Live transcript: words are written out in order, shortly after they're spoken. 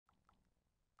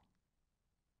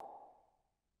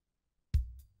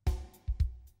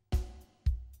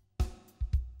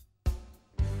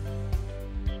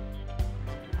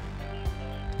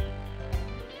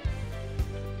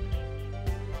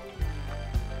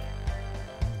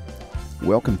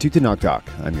Welcome to TaNaCh Talk.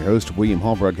 I'm your host, William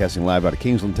Hall, broadcasting live out of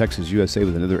Kingsland, Texas, USA,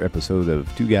 with another episode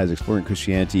of Two Guys Exploring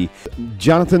Christianity.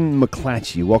 Jonathan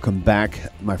McLatchie, welcome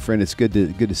back, my friend. It's good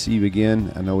to see you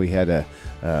again. I know we had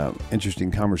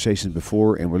interesting conversations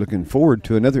before, and we're looking forward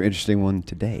to another interesting one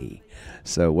today.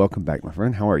 So welcome back, my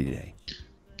friend. How are you today?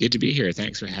 Good to be here.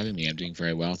 Thanks for having me. I'm doing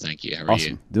very well, thank you. How are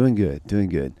you? Doing good.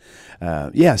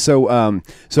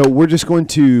 So we're just going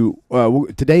to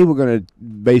today we're going to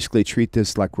basically treat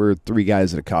this like we're three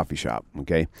guys at a coffee shop.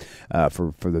 Okay,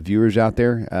 for the viewers out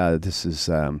there, this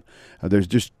is there's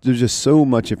just so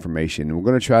much information, and we're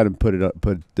going to try to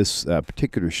put this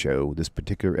particular show, this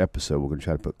particular episode. We're going to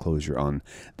try to put closure on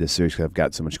this series because I've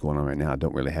got so much going on right now. I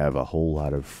don't really have a whole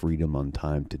lot of freedom on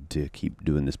time to keep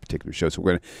doing this particular show. So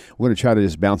we're going to try to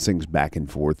just bounce things back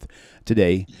and forth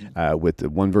today with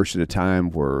one verse at a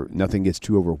time, where nothing gets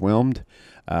too overwhelmed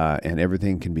and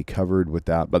everything can be covered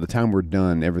without. By the time we're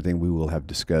done, everything we will have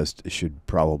discussed should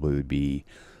probably be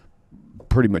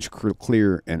pretty much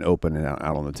clear and open and out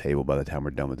on the table by the time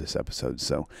we're done with this episode.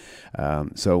 So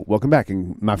welcome back.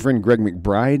 And my friend Greg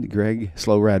McBride,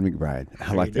 Slow Ride McBride.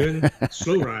 I like that.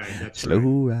 Slow Ride. That's Slow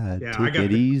right. Ride. Yeah, take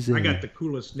it easy. I got the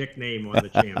coolest nickname on the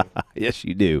channel. Yes,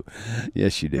 you do.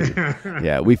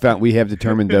 Yeah, we have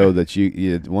determined though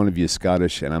that one of you is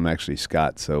Scottish and I'm actually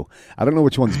Scot. So I don't know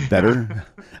which one's better.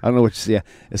 I don't know which. Yeah,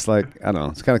 it's like, I don't know.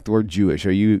 It's kind of like the word Jewish.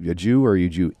 Are you a Jew or are you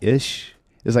Jewish?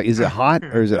 It's like, is it hot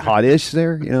or is it hot-ish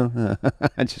there? You know,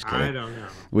 just kidding. I don't know.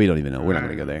 We don't even know. We're not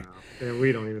going to go there. Yeah,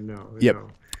 we don't even know. Yep. No.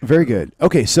 Very good.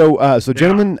 Okay, so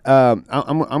gentlemen,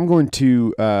 I'm going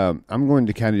to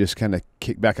kind of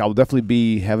kick back. I'll definitely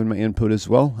be having my input as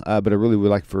well, but I really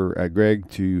would like for Greg,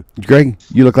 you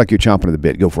look like you're chomping at the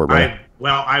bit. Go for it, brother.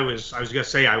 I was going to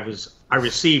say I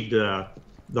received the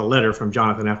letter from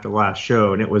Jonathan after the last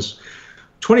show, and it was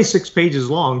 26 pages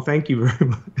long. Thank you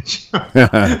very much.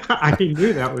 I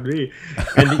knew that would be.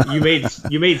 And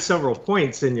you made several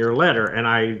points in your letter, and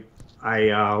I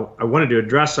wanted to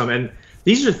address them. And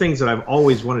these are things that I've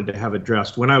always wanted to have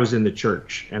addressed when I was in the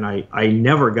church, and I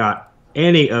never got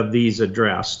any of these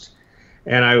addressed.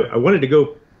 And I wanted to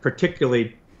go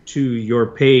particularly to your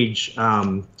page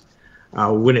when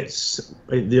it's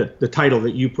the title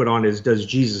that you put on is, "Does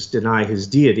Jesus Deny His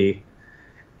Deity?"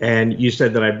 And you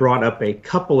said that I brought up a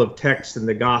couple of texts in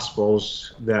the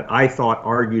Gospels that I thought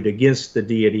argued against the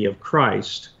deity of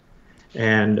Christ.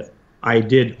 And I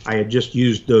had just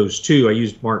used those two. I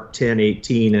used Mark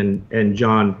 10:18 and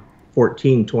John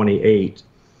 14:28.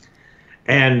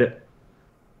 And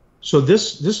so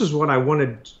this is what I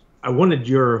wanted. I wanted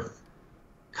your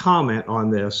comment on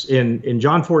this. In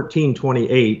John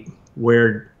 14:28,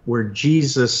 where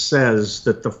Jesus says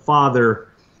that the Father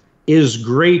is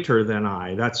greater than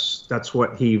I. That's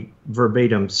what he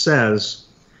verbatim says.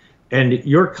 And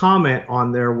your comment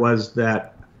on there was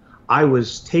that I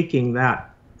was taking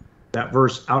that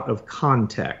verse out of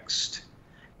context.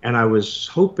 And I was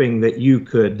hoping that you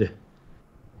could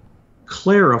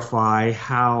clarify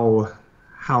how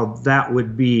that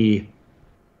would be,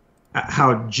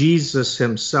 how Jesus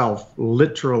himself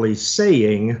literally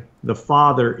saying the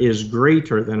Father is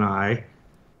greater than I,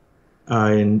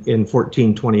 in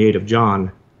 14:28 of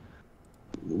John.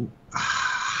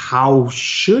 How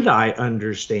should I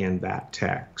understand that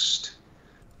text?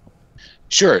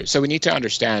 Sure. So we need to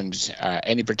understand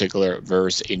any particular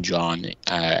verse in John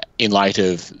in light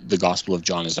of the Gospel of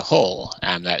John as a whole.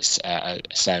 That's a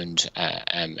sound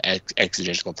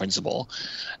exegetical principle.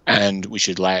 And we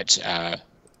should let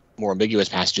more ambiguous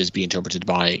passages be interpreted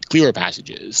by clearer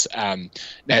passages. Now,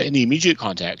 in the immediate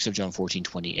context of John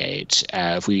 14:28,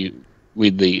 if we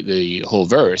read the whole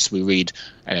verse, we read,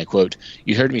 and I quote,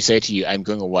 "You heard me say to you, I'm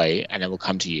going away, and I will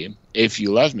come to you. If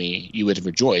you love me, you would have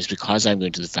rejoiced, because I'm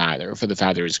going to the Father, for the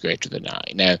Father is greater than I."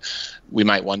 Now, we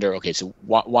might wonder, okay, so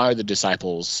why are the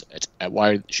disciples,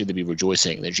 why should they be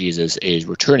rejoicing that Jesus is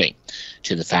returning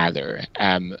to the Father?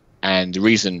 And the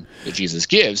reason that Jesus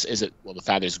gives is that, well, the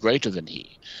Father is greater than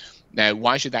he. Now,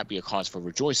 why should that be a cause for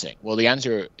rejoicing? Well, the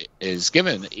answer is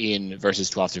given in verses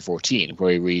 12 through 14,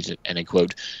 where we read, and I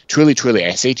quote, "Truly, truly,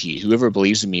 I say to you, whoever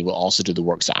believes in me will also do the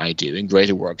works that I do, and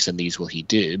greater works than these will he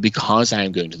do, because I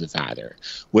am going to the Father.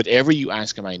 Whatever you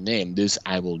ask in my name, this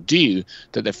I will do,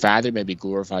 that the Father may be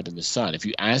glorified in the Son. If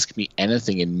you ask me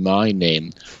anything in my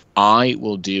name, I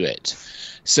will do it."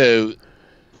 So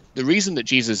the reason that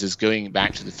Jesus is going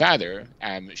back to the Father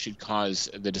should cause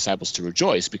the disciples to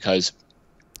rejoice, because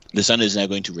the Son is now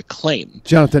going to reclaim.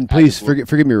 Jonathan, please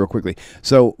forgive me real quickly.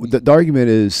 So the argument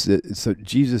is that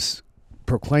Jesus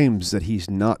proclaims that he's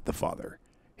not the Father.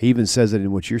 He even says it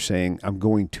in what you're saying, "I'm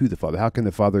going to the Father." How can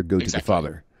the Father go to the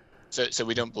Father? So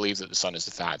we don't believe that the Son is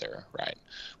the Father, right?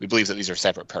 We believe that these are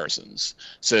separate persons.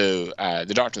 So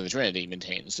the doctrine of the Trinity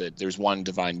maintains that there's one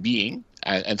divine being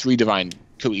and three divine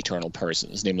co-eternal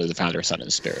persons, namely the Father, Son, and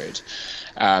the Spirit.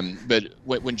 But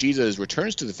when Jesus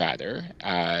returns to the Father,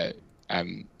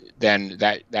 then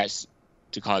that's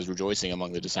to cause rejoicing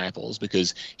among the disciples,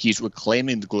 because he's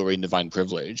reclaiming the glory and divine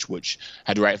privilege which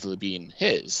had rightfully been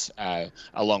his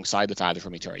alongside the Father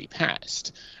from eternity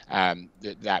past.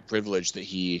 That privilege that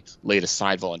he laid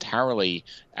aside voluntarily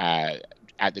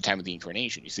at the time of the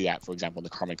incarnation. You see that, for example, in the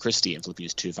Carmen Christi in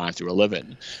Philippians 2:5 through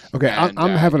 11. Okay, and,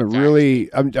 I'm having a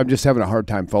really, I'm just having a hard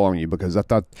time following you, because I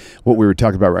thought what we were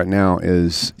talking about right now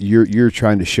is you're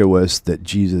trying to show us that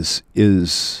Jesus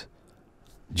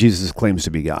claims to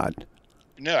be God.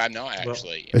 No, I'm not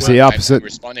actually. It's the opposite.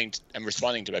 I'm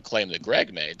responding to a claim that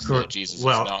Greg made that Jesus is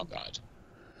not God.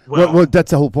 Well, that's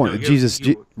the whole point.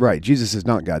 Right? Jesus is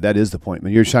not God. That is the point.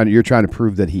 You're trying to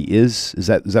prove that he is. Is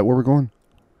that where we're going?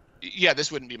 Yeah,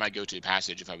 this wouldn't be my go-to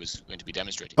passage if I was going to be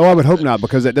demonstrating. Oh, I would hope not,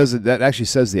 because that actually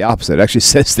says the opposite. It actually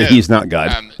says that he's not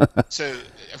God. So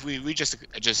if we read just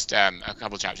a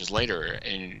couple of chapters later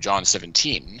in John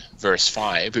 17, verse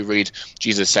 5, we read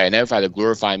Jesus say, "Now, Father,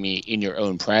 glorify me in your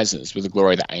own presence with the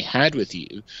glory that I had with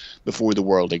you before the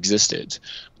world existed."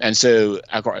 And so,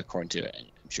 according to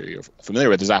I'm sure you're familiar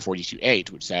with, Isaiah 42:8,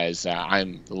 which says,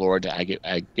 "I'm the Lord, I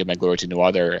give my glory to no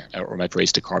other, or my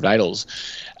praise to carved idols."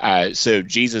 So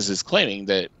Jesus is claiming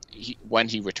that when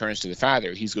he returns to the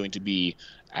Father, he's going to be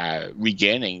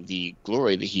regaining the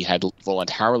glory that he had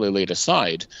voluntarily laid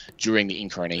aside during the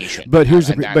incarnation. But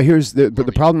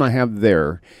the problem I have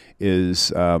there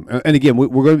is, and again,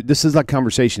 we're going. This is like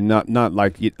conversation, not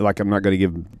like I'm not going to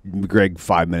give Greg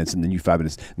 5 minutes and then you 5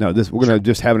 minutes. No, we're going to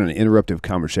just having an interruptive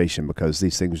conversation, because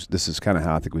these things. This is kind of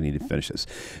how I think we need to finish this.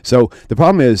 So the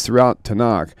problem is throughout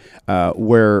TaNaCh,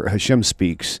 where Hashem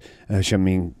speaks, Hashem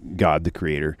meaning God, the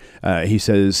Creator. He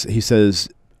says.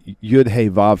 Yud Hey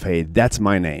Vav Hey, that's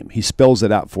my name. He spells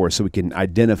it out for us so we can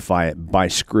identify it by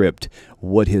script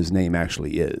what his name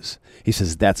actually is. He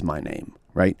says, that's my name,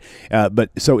 right? But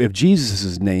so if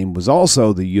Jesus' name was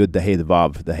also the Yud, the Hey, the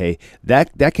Vav, the Hey,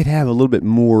 that could have a little bit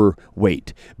more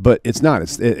weight, but it's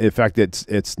not. In fact,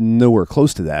 it's nowhere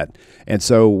close to that. And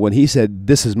so when he said,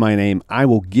 this is my name, I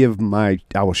will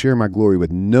share my glory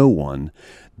with no one.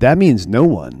 That means no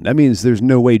one. That means there's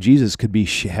no way Jesus could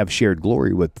have shared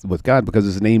glory with God, because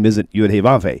his name isn't Yud Hey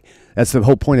Vav Hey. That's the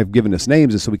whole point of giving us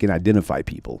names, is so we can identify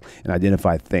people and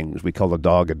identify things. We call a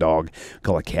dog, we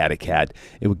call a cat.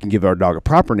 And we can give our dog a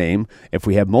proper name if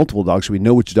we have multiple dogs, so we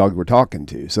know which dog we're talking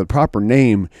to. So the proper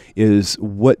name is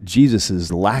what Jesus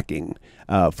is lacking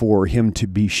for him to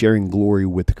be sharing glory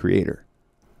with the Creator.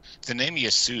 The name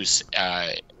Jesus,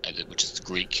 which is the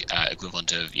Greek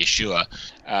equivalent of Yeshua,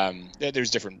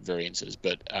 there's different variances,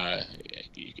 but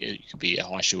it could be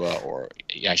Yehoshua or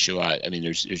Yeshua. I mean,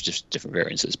 there's just different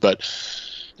variances. But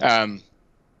in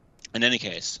any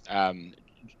case,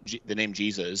 the name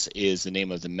Jesus is the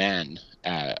name of the man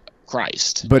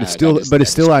Christ. But it's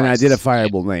still an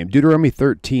identifiable name. Deuteronomy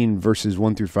 13 verses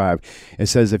 1 through 5. It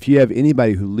says, if you have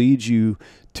anybody who leads you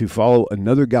to follow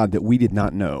another God that we did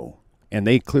not know, and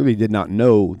they clearly did not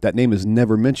know, that name is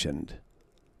never mentioned.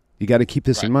 You got to keep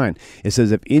this in mind. It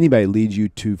says, if anybody leads you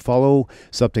to follow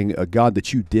a God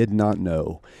that you did not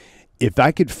know. If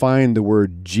I could find the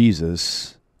word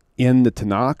Jesus in the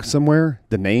TaNaCh somewhere,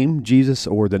 the name Jesus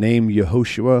or the name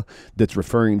Yehoshua that's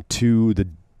referring to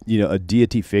a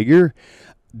deity figure,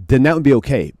 then that would be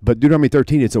okay. But Deuteronomy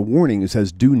 13, it's a warning. It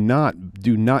says, do not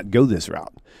go this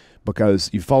route, because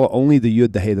you follow only the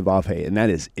Yud, the Hey, the Vav Hey, and that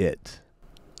is it.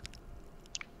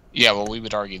 Yeah, well, we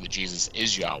would argue that Jesus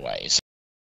is Yahweh.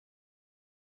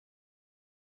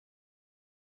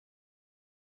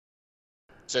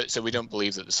 So we don't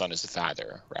believe that the Son is the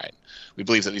Father, right? We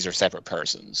believe that these are separate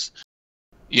persons.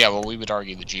 Yeah, well, we would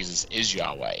argue that Jesus is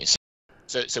Yahweh.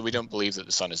 So we don't believe that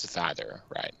the Son is the Father,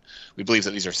 right? We believe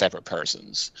that these are separate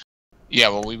persons. Yeah,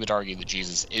 well, we would argue that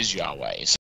Jesus is Yahweh.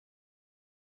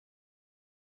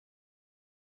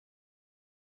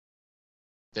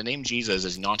 The name Jesus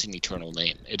is not an eternal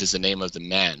name. It is the name of the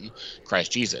man,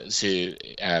 Christ Jesus, who...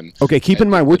 okay, keep in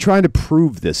mind, we're trying to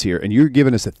prove this here, and you're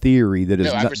giving us a theory that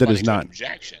is not... An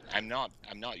objection. I'm not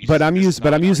using... But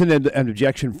I'm using an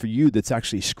objection for you that's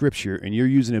actually scripture, and you're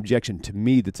using an objection to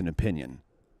me that's an opinion.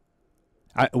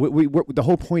 The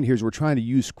whole point here is we're trying to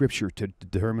use scripture to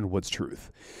determine what's truth.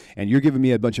 And you're giving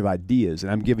me a bunch of ideas, and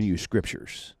I'm giving you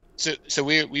scriptures. So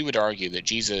we would argue that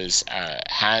Jesus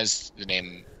has the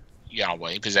name...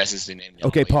 Yahweh, possesses the name Yahweh.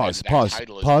 Okay, pause.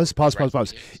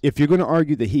 If you're going to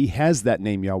argue that he has that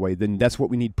name Yahweh, then that's what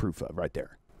we need proof of right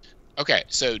there. Okay,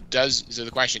 so the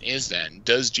question is then,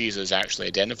 does Jesus actually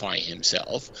identify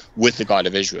himself with the God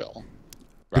of Israel?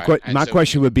 Right? My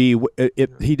question would be,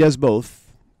 if he does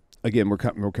both. Again, we're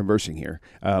conversing here.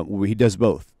 He does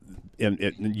both,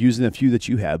 and using a few that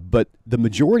you have, but the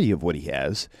majority of what he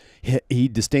has, he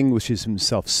distinguishes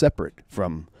himself separate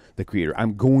from the Creator.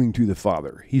 I'm going to the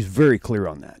Father. He's very clear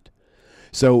on that.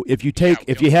 So if you take,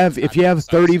 if you have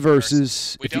 30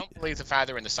 verses, we don't believe the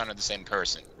Father and the Son are the same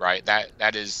person, right?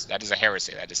 That is a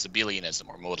heresy. That is Sabellianism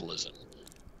or modalism.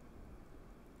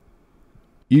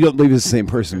 You don't believe he's the same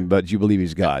person, but you believe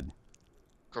he's God.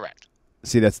 Correct.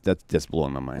 See, that's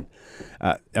blowing my mind.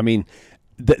 I mean,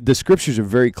 the scriptures are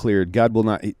very clear. God will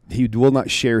not, he will not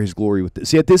share his glory with,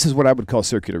 see, this is what I would call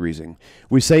circular reasoning.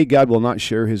 We say God will not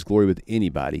share his glory with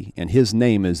anybody, and his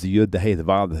name is the Yud, the Hey, the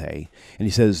Vav, the Hey. And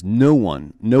he says, no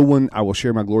one, I will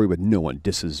share my glory with no one.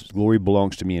 This is, glory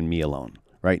belongs to me and me alone,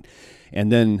 right? And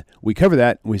then we cover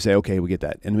that, and we say, okay, we get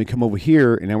that. And we come over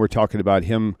here, and now we're talking about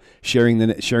him sharing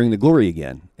the glory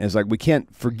again. And it's like, we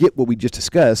can't forget what we just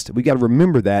discussed. We got to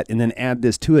remember that and then add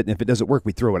this to it, and if it doesn't work,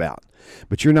 we throw it out.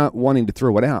 But you're not wanting to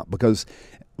throw it out because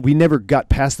we never got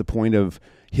past the point of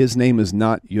his name is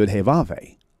not Yud He Vav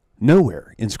He.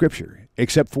 Nowhere in Scripture,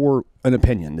 except for an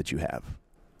opinion that you have.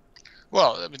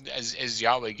 Well, as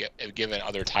Yahweh given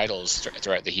other titles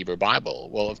throughout the Hebrew Bible?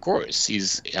 Well, of course,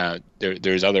 he's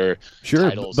there's other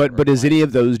titles. Sure, but is any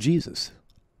of those Jesus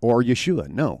or Yeshua?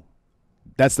 No.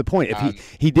 That's the point.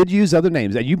 If he did use other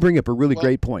names, and you bring up a really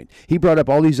great point. He brought up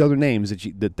all these other names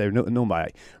that they're known by,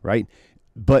 right?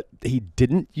 But he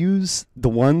didn't use the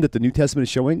one that the New Testament is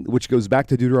showing, which goes back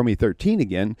to Deuteronomy 13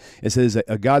 again. It says,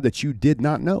 a God that you did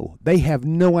not know. They have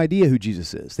no idea who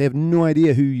Jesus is. They have no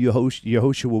idea who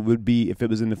Yehoshua would be if it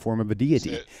was in the form of a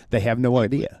deity. They have no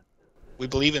idea. We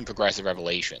believe in progressive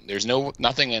revelation. There's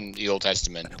nothing in the Old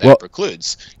Testament that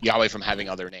precludes Yahweh from having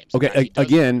other names. Okay,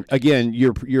 again,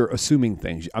 you're assuming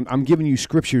things. I'm giving you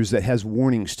scriptures that has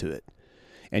warnings to it,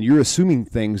 and you're assuming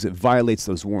things that violates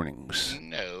those warnings.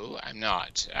 No. I'm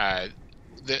not.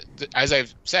 As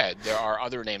I've said, there are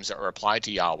other names that are applied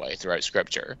to Yahweh throughout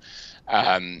Scripture,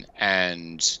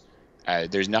 and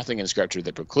there's nothing in Scripture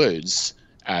that precludes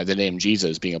the name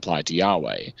Jesus being applied to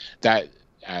Yahweh.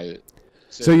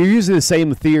 So you're using the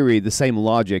same theory, the same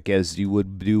logic as you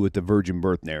would do with the virgin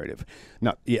birth narrative.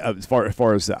 Now, as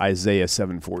far as the Isaiah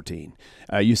 7:14,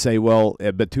 you say, well,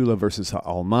 Betula versus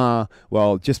Alma.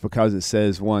 Well, just because it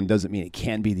says one doesn't mean it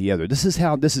can't be the other. This is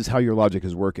how your logic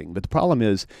is working. But the problem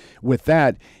is with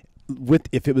that,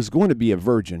 if it was going to be a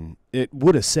virgin, it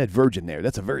would have said virgin there.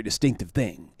 That's a very distinctive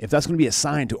thing. If that's going to be a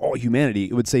sign to all humanity,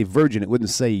 it would say virgin. It wouldn't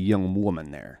say young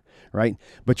woman there. Right?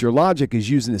 But your logic is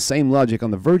using the same logic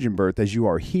on the virgin birth as you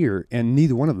are here, and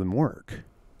neither one of them work.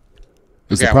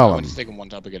 That's the problem. I want to take one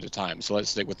topic at a time, so let's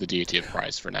stick with the deity of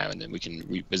Christ for now, and then we can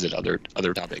revisit other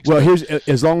topics. Well,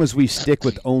 as long as we stick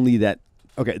with only that.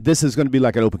 Okay, this is going to be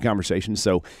like an open conversation,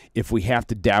 so if we have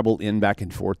to dabble in back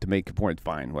and forth to make a point,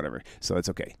 fine, whatever. So that's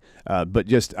okay. But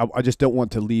I just don't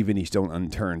want to leave any stone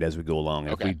unturned as we go along.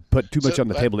 If we put too much on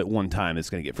the table at one time, it's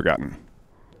going to get forgotten.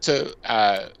 So.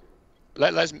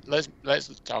 Let's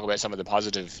talk about some of the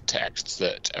positive texts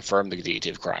that affirm the deity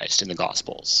of Christ in the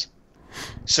Gospels.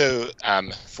 So,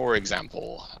 for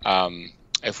example,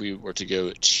 if we were to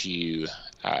go to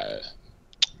let's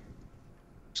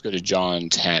go to John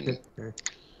 10.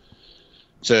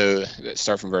 So let's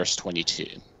start from verse 22.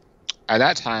 At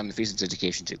that time, the Feast of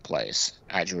Dedication took place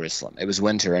at Jerusalem. It was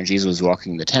winter, and Jesus was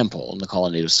walking in the temple in the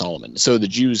colonnade of Solomon. So the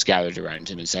Jews gathered around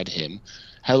him and said to him,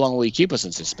 "How long will you keep us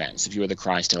in suspense? If you are the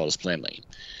Christ, tell us plainly."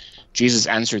 Jesus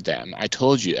answered them, "I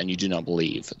told you, and you do not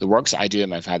believe. The works I do in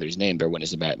my Father's name bear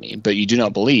witness about me, but you do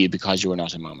not believe because you are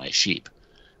not among my sheep.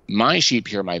 My sheep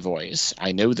hear my voice.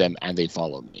 I know them, and they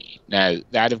follow me." Now,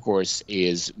 that, of course,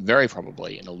 is very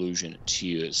probably an allusion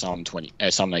to Psalm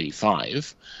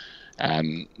 95,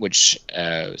 which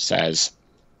says,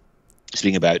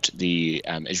 speaking about the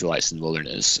Israelites in the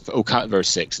wilderness, verse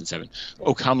 6 and 7,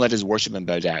 "O come, let us worship and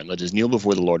bow down. Let us kneel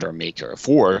before the Lord our Maker.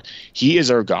 For he is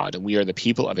our God, and we are the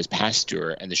people of his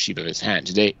pasture and the sheep of his hand.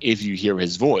 Today, if you hear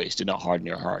his voice, do not harden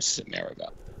your hearts as at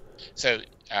Meribah." So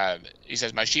he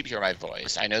says, "My sheep hear my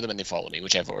voice. I know them and they follow me,"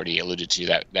 which I've already alluded to.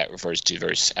 That refers to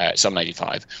verse Psalm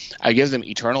 95. "I give them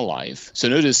eternal life." So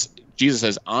notice Jesus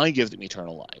says, "I give them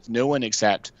eternal life." No one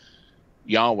except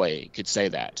Yahweh could say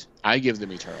that. "I give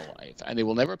them eternal life, and they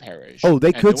will never perish." Oh,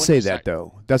 they could say that,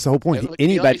 though. That's the whole point.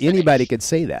 Anybody could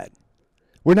say that.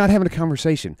 We're not having a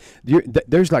conversation.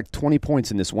 There's like 20 points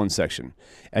in this one section.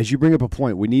 As you bring up a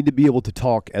point, we need to be able to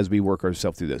talk as we work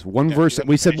ourselves through this. One verse.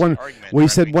 We said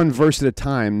one verse at a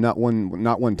time, not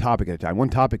one topic at a time. One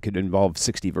topic could involve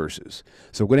 60 verses.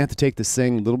 So we're going to have to take this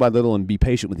thing little by little and be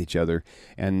patient with each other,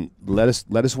 and let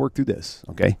us work through this.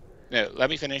 Okay. No, let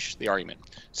me finish the argument.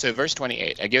 So verse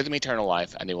 28, I give them eternal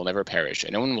life, and they will never perish,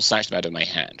 and no one will snatch them out of my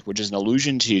hand, which is an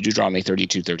allusion to Deuteronomy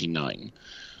 32:39,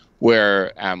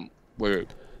 where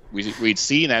we'd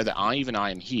see now that even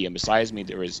I am He, and besides me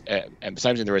there is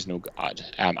no God.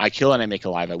 I kill and I make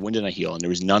alive, I wound and I heal, and there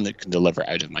is none that can deliver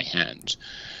out of my hand.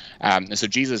 And so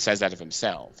Jesus says that of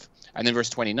Himself. And then verse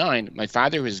 29, my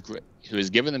Father who has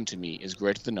given them to me is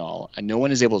greater than all, and no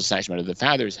one is able to snatch them out of the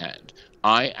Father's hand.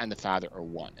 I and the Father are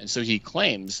one. And so He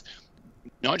claims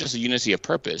not just a unity of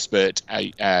purpose, but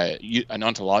an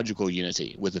ontological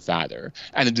unity with the Father.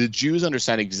 And the Jews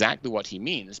understand exactly what He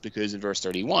means, because in verse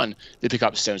 31, they pick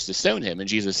up stones to stone Him. And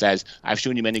Jesus says, I've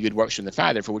shown you many good works from the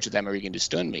Father, for which of them are you going to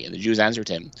stone me? And the Jews answered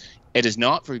Him, it is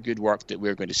not for good work that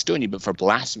we're going to stone you, but for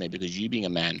blasphemy, because you being a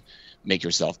man, make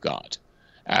yourself God.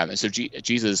 And so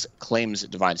Jesus claims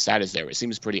divine status there. It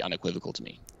seems pretty unequivocal to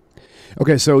me.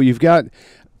 Okay, so you've got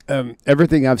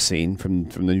everything I've seen from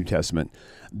the New Testament.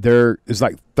 There is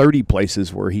like 30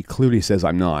 places where He clearly says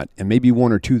I'm not, and maybe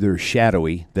one or two that are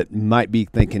shadowy that might be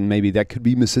thinking maybe that could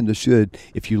be misunderstood.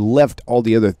 If you left all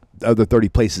the other 30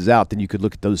 places out, then you could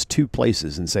look at those 2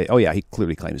 places and say, oh yeah, He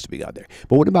clearly claims to be God there.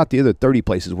 But what about the other 30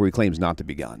 places where He claims not to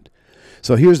be God?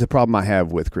 So here's the problem I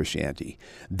have with Christianity.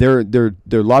 Their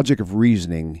logic of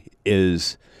reasoning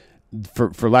is,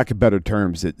 for lack of better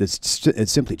terms,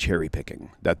 it's simply cherry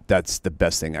picking. That's the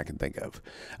best thing I can think of,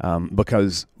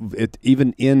 because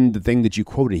even in the thing that you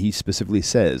quoted, He specifically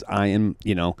says, I am,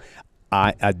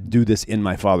 I do this in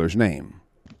my Father's name,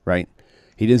 right?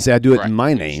 He didn't say I do it in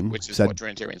my name, which is what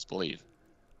Trinitarians believe.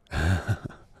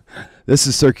 This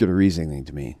is circular reasoning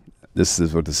to me. This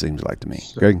is what this seems like to me.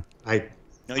 Greg?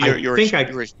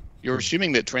 You're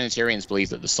assuming that Trinitarians believe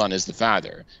that the Son is the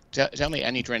Father. Tell me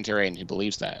any Trinitarian who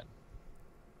believes that.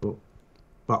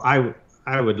 Well,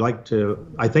 I would like to.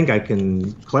 I think I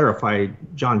can clarify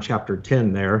John chapter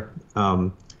 10 there,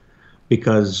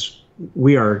 because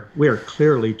we are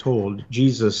clearly told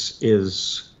Jesus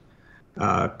is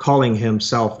calling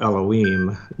Himself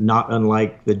Elohim, not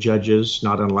unlike the judges,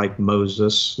 not unlike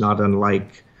Moses, not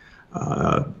unlike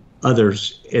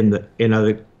others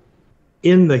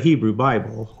in the Hebrew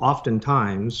Bible.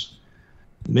 Oftentimes,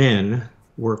 men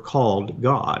were called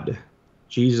God.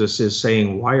 Jesus is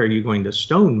saying, why are you going to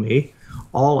stone me?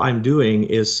 All I'm doing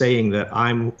is saying that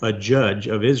I'm a judge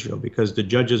of Israel, because the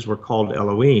judges were called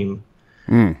Elohim.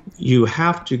 You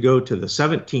have to go to the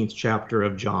 17th chapter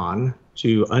of John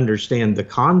to understand the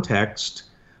context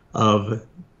of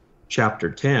chapter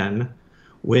 10.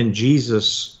 When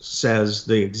Jesus says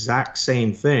the exact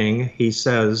same thing, He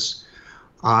says,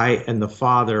 I and the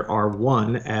Father are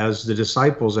one, as the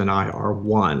disciples and I are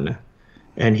one.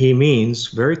 And He means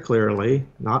very clearly,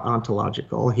 not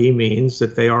ontological, He means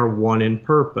that they are one in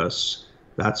purpose.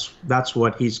 That's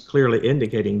what He's clearly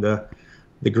indicating. The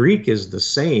Greek is the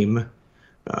same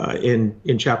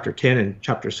in chapter 10 and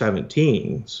chapter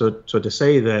 17. So to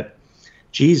say that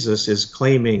Jesus is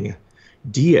claiming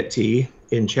deity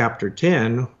in chapter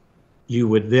 10, you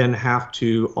would then have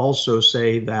to also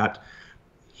say that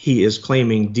He is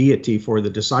claiming deity for the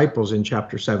disciples in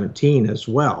chapter 17 as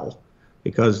well,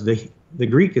 because the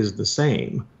Greek is the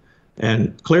same.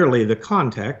 And clearly the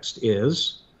context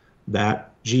is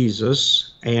that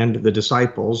Jesus and the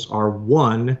disciples are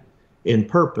one in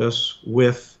purpose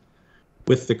with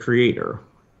the Creator.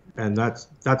 And that's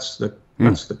the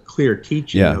clear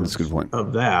teaching that's a good point.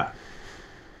 Of that.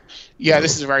 Yeah,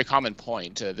 this is a very common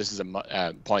point. This is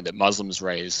a point that Muslims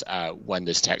raise when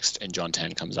this text in John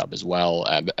 10 comes up as well.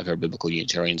 Our biblical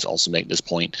Unitarians also make this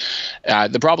point.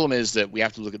 The problem is that we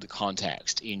have to look at the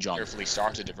context in John. Carefully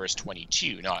started at verse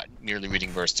 22, not merely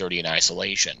reading verse 30 in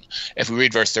isolation. If we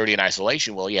read verse 30 in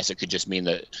isolation, well, yes, it could just mean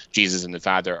that Jesus and the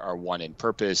Father are one in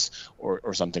purpose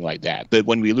or something like that. But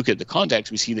when we look at the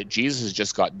context, we see that Jesus has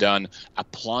just got done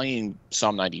applying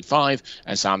Psalm 95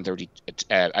 and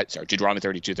Deuteronomy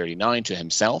 32:39 to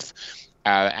Himself,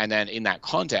 and then in that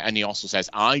context, and He also says,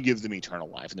 I give them eternal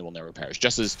life and they will never perish,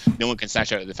 just as no one can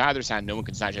snatch out of the Father's hand, no one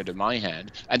can snatch out of my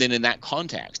hand. And then in that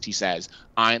context He says,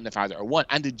 I and the Father are one.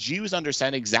 And the Jews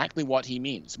understand exactly what He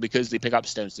means, because they pick up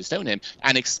stones to stone Him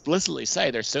and explicitly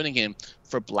say they're stoning Him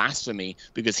for blasphemy,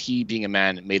 because He, being a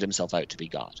man, made Himself out to be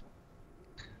God.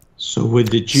 So would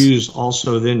the Jews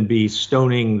also then be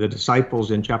stoning the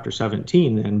disciples in chapter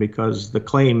 17 then, because the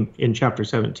claim in chapter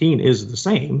 17 is the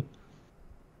same?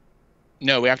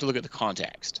 No, we have to look at the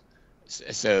context.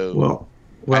 So,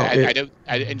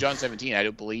 in John 17, I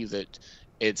don't believe that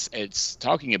it's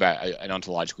talking about an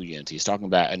ontological unity. It's talking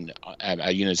about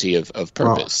a unity of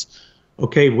purpose. Well,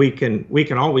 okay, we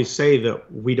can always say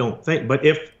that we don't think, but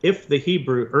if the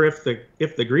Hebrew or if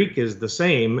the Greek is the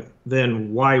same,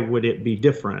 then why would it be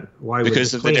different? Why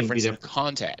because would of the difference in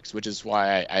context, which is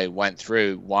why I went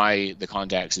through why the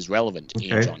context is relevant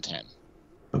in John 10.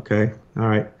 Okay, all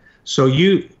right. So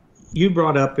you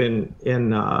brought up in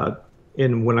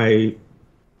when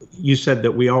you said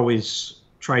that we always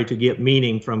try to get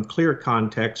meaning from clear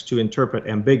context to interpret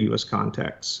ambiguous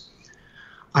contexts.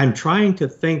 I'm trying to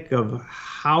think of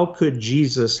how could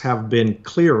Jesus have been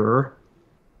clearer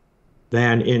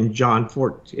than in John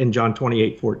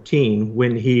 28:14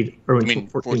 when he, or in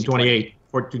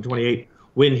 14:28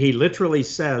 when he literally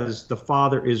says the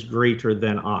Father is greater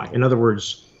than I. In other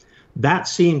words, that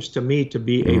seems to me to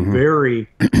be a very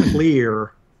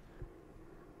clear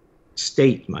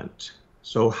statement.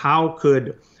 So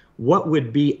what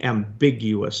would be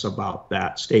ambiguous about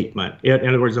that statement? In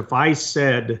other words, if I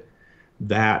said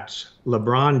that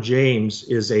LeBron James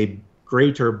is a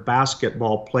greater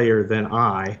basketball player than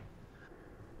I,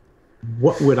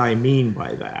 what would I mean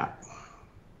by that?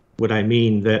 Would I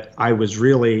mean that I was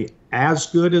really as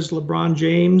good as LeBron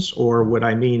James, or would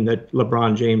I mean that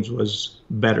LeBron James was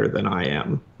better than I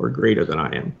am or greater than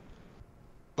I am?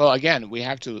 Well, again, we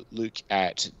have to look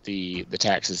at the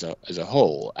text as a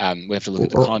whole. We have to look at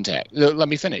the context. Let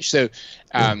me finish. So,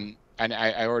 and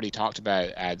I already talked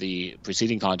about the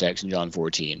preceding context in John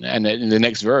 14. And in the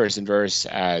next verse, in verse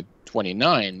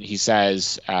 29, he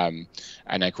says, and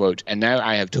I quote, "And now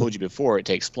I have told you before it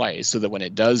takes place, so that when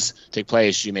it does take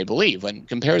place, you may believe." And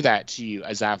compare that to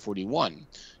Isaiah 41,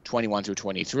 21 through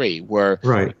 23, where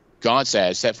God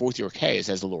says, "Set forth your case,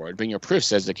 says the Lord. Bring your proofs,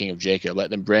 says the King of Jacob.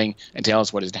 Let them bring and tell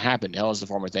us what is to happen. Tell us the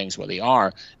former things, what they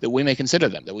are, that we may consider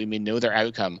them, that we may know their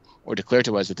outcome, or declare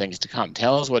to us the things to come.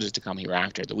 Tell us what is to come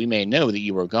hereafter, that we may know that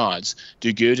you are gods.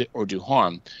 Do good or do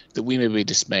harm, that we may be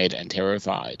dismayed and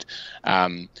terrified."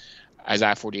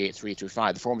 Isaiah 48, 3 through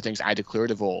 5. "The former things I declared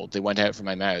of old, they went out from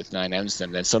my mouth, and I announced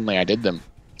them. Then suddenly I did them.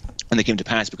 And they came to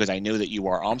pass, because I know that you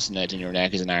are obstinate, and your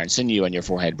neck is an iron sinew, and your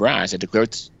forehead brass. I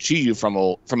declared to you from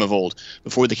of old,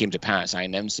 before they came to pass. I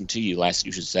announced them to you, lest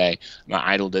you should say, my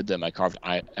idol did them. I carved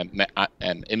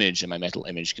an image, and my metal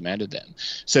image commanded them."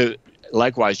 So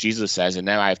likewise, Jesus says, "And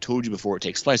now I have told you before it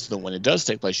takes place, so that when it does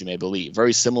take place, you may believe."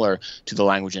 Very similar to the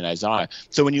language in Isaiah.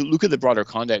 So when you look at the broader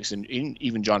context in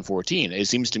even John 14, it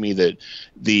seems to me that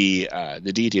the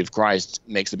deity of Christ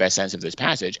makes the best sense of this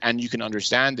passage. And you can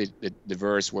understand the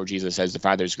verse where Jesus says the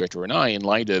Father is greater than I in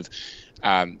light of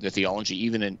the theology,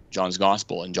 even in John's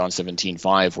Gospel, in John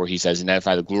 17:5, where he says, "And now,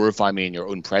 Father, glorify me in your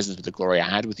own presence with the glory I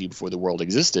had with you before the world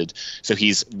existed." So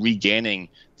he's regaining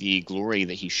the glory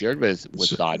that he shared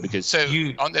with God. Because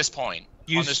on this point,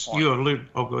 you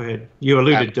go ahead. You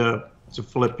alluded to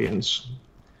Philippians.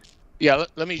 Yeah,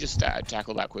 let me just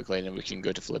tackle that quickly, and then we can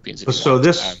go to Philippians.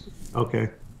 Okay.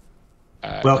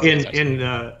 Well, in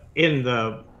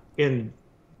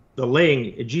the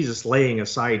laying, Jesus laying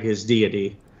aside his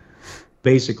deity,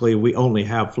 basically we only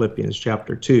have Philippians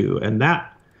chapter 2, and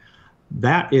that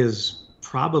is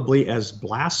probably as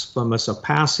blasphemous a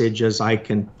passage as I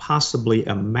can possibly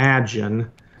imagine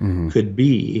could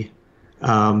be,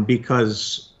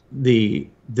 because the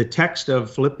text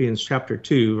of Philippians chapter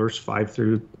 2, verse 5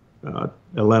 through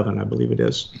 11, I believe it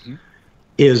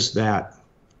is that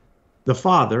the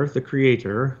Father, the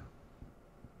Creator,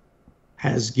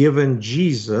 has given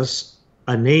Jesus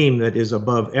a name that is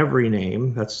above every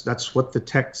name. That's what the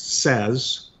text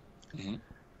says.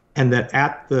 And that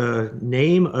at the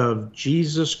name of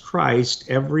Jesus Christ,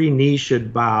 every knee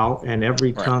should bow and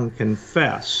every tongue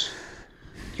confess.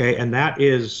 Okay, and that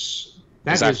is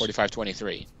Isaiah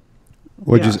 45:23.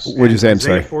 What'd you say? I'm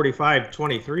sorry. Isaiah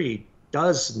 45:23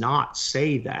 does not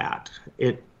say that.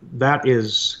 That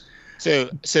is. So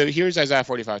here's Isaiah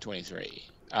 45:23.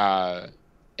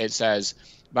 It says,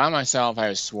 "By myself I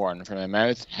have sworn, for my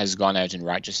mouth has gone out in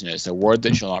righteousness, a word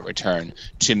that shall not return.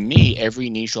 To me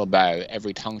every knee shall bow,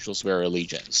 every tongue shall swear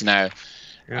allegiance." Now,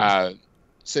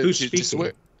 who's speaking? to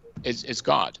swear, it's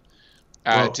God.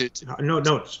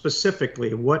 No.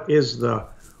 Specifically, what is the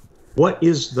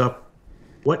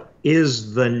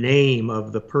name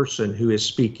of the person who is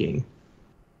speaking?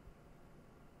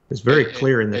 It's very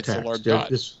clear in the text. The Lord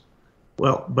God.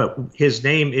 Well, but his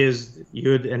name is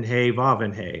Yud and He Vav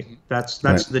and He. That's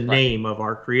the name of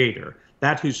our Creator.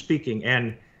 That who's speaking.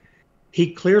 And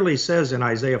he clearly says in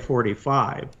Isaiah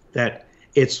 45 that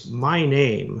it's my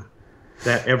name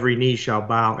that every knee shall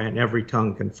bow and every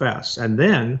tongue confess. And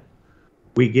then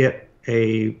we get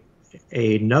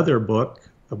another book,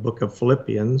 a book of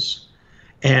Philippians,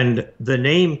 and the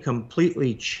name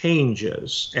completely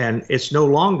changes, and it's no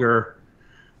longer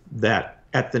that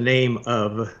at the name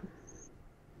of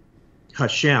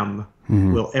Hashem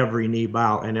will every knee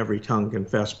bow and every tongue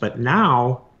confess, but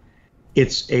now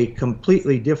it's a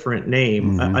completely different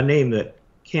name, a name that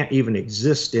can't even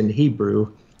exist in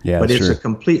Hebrew, but it's a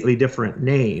completely different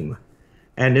name.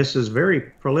 And this is very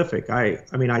prolific. I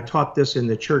mean, I taught this in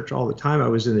the church all the time. I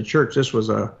was in the church. This was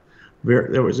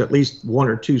there was at least 1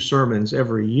 or 2 sermons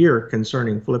every year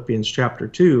concerning Philippians chapter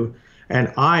 2.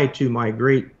 And I, to my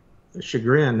great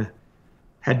chagrin,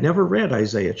 had never read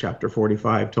Isaiah chapter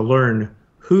 45 to learn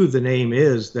who the name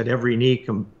is that every knee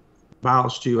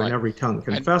bows to and every tongue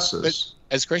confesses.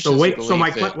 As Christians,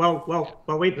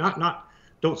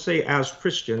 don't say as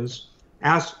Christians.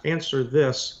 Answer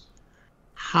this.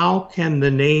 How can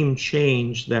the name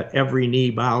change that every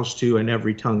knee bows to and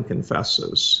every tongue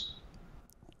confesses?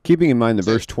 Keeping in mind the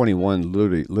verse 21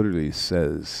 literally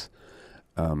says,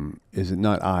 is it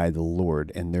not I, the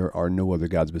Lord, and there are no other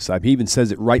gods beside me? He even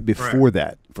says it right before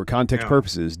that. For context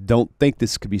purposes, don't think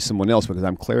this could be someone else, because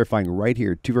I'm clarifying right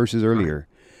here, 2 verses earlier,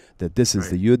 that this is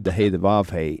the Yud, the Hey, the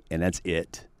Vav, Hey, and that's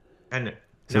it. And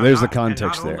so there's the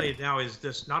context there.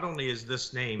 Not only is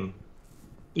this name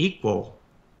equal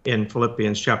in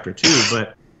Philippians chapter 2,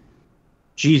 but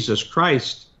Jesus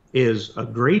Christ is a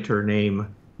greater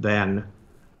name than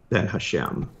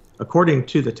Hashem, according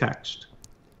to the text.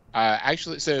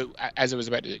 Actually, so as I was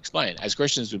about to explain, as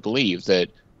Christians, we believe that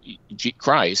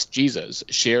Christ, Jesus,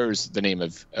 shares the name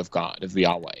of God, of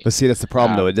Yahweh. But see, that's the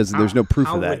problem, though. It doesn't. There's no proof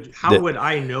of that. How would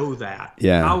I know that?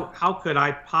 Yeah. How could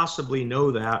I possibly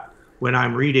know that when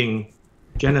I'm reading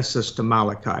Genesis to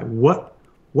Malachi? What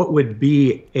would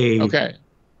be a let's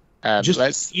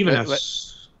address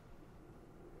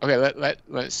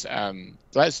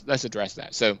that.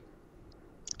 So,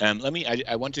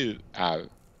 I want to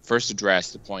first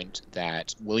address the point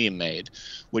that William made,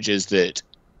 which is that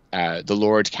the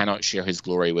Lord cannot share His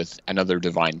glory with another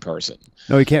divine person.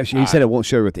 No, He can't. He said it won't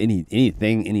share with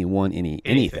anything, anyone,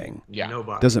 anything. Yeah,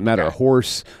 nobody. Doesn't matter. A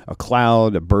horse, a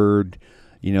cloud, a bird,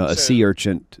 a sea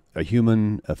urchin, a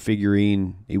human, a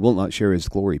figurine. He will not share His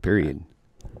glory. Period.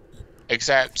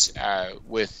 Except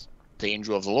with the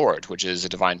angel of the Lord, which is a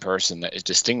divine person that is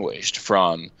distinguished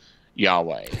from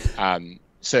Yahweh.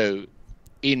 So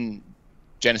in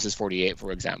Genesis 48,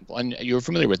 for example, and you're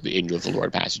familiar with the angel of the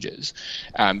Lord passages,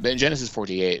 but in Genesis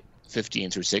 48,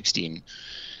 15 through 16,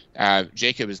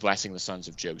 Jacob is blessing the sons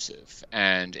of Joseph,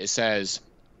 and it says,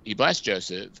 he blessed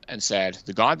Joseph and said,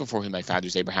 "The God before whom my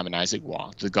fathers Abraham and Isaac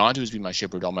walked, the God who has been my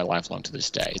shepherd all my life long to this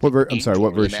day." I'm sorry,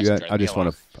 what verse you at? I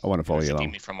want to follow you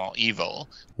along. Me from all evil.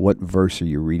 What verse are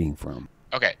you reading from?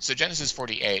 Okay, so Genesis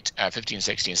 48, 15,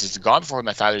 16 says, "The God before whom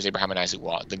my fathers Abraham and Isaac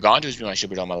walked, the God who has been my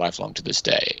shepherd all my life long to this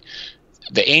day.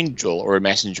 The angel, or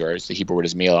messenger, as the Hebrew word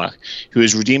is melach, who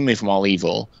has redeemed me from all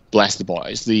evil, bless the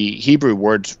boys." The Hebrew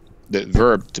word, the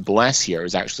verb to bless here,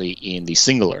 is actually in the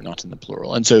singular, not in the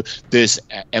plural. And so this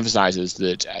emphasizes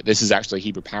that this is actually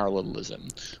Hebrew parallelism,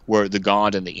 where the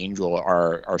God and the angel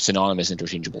are synonymous,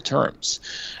 interchangeable terms.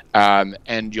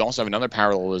 And you also have another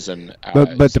parallelism.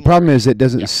 But the problem is, it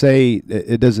doesn't say.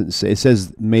 It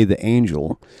says may the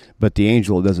angel, but the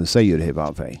angel doesn't say Yud Hey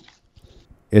Vav Hey.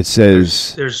 It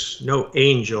says there's no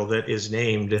angel that is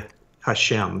named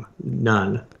Hashem,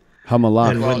 none.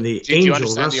 Hamalach. And when the do angel you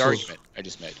understand wrestles, the argument I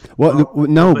just made?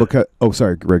 No, because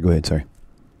sorry, Greg, go ahead. Sorry.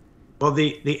 Well,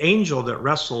 the angel that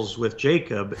wrestles with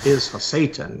Jacob is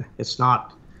Satan. It's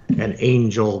not an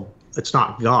angel. It's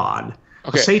not God.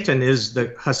 Okay. Satan is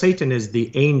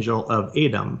the angel of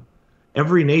Edom.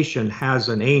 Every nation has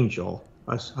an angel.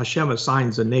 Hashem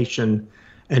assigns a nation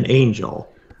an angel.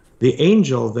 The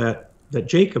angel that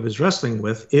Jacob is wrestling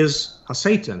with is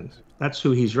Satan. That's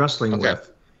who he's wrestling with.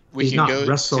 We can go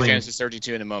to Genesis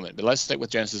 32 in a moment, but let's stick with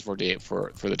Genesis 48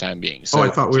 for the time being. So, I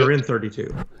thought we were in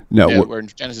 32. No, we're in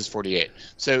Genesis 48.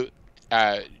 So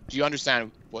do you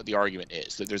understand what the argument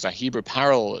is? That there's a Hebrew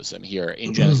parallelism here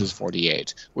in Genesis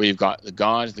 48, where you've got the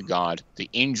God, the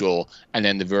angel, and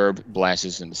then the verb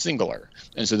blesses in the singular.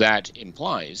 And so that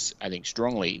implies, I think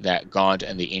strongly, that God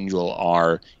and the angel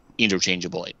are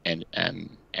interchangeable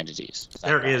entities.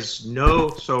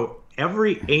 So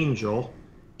every angel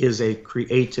is a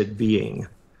created being.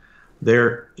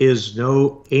 There is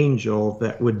no angel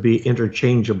that would be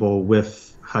interchangeable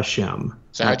with Hashem.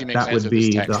 So how do you make sense of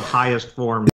this text? The highest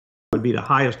form. Would be the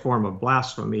highest form of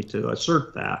blasphemy to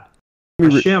assert that.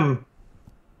 Hashem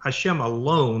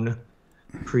alone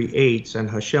creates, and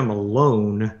Hashem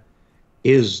alone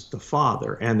is the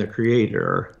Father and the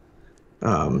Creator.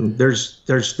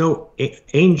 There's no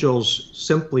angels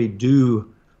simply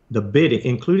do the bidding,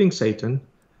 including Satan.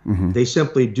 They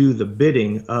simply do the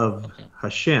bidding of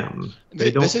Hashem. They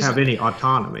don't have any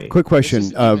autonomy. Quick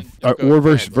question,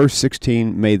 verse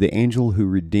 16, may the angel who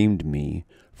redeemed me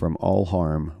from all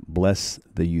harm bless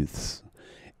the youths,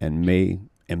 and may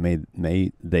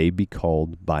they be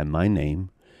called by my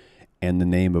name and the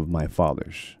name of my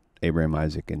fathers, Abraham,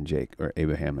 Isaac, and Jacob, or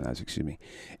Abraham and Isaac, excuse me,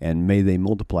 and may they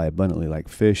multiply abundantly like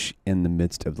fish in the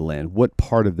midst of the land. What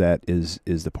part of that is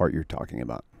the part you're talking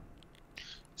about?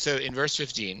 So in verse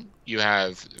 15, you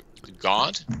have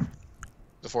God,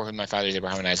 before whom my fathers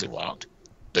Abraham and Isaac walked,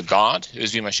 the God who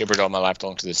has been my shepherd all my life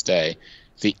long to this day,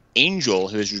 the angel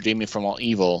who has redeemed me from all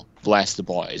evil, bless the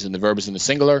boys. And the verb is in the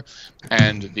singular,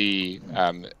 and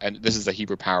and this is the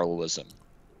Hebrew parallelism.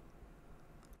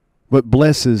 But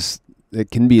blesses, it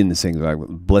can be in the singular.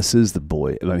 Blesses the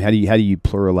boy. I mean, how do you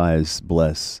pluralize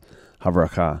bless?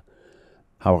 Havracha,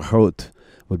 havrachot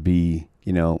would be.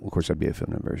 Of course, that'd be a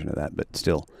feminine version of that, but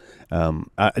still,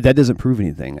 that doesn't prove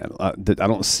anything. I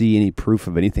don't see any proof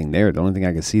of anything there. The only thing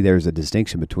I can see there is a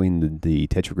distinction between the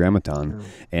tetragrammaton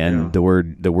and the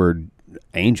word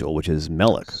angel, which is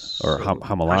melech or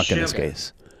hamalach in this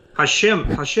case.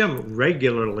 Hashem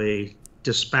regularly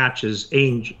dispatches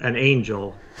an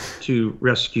angel to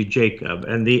rescue Jacob,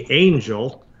 and the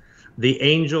angel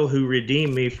who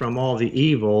redeemed me from all the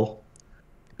evil.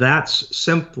 That's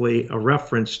simply a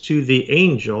reference to the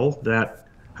angel that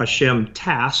Hashem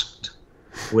tasked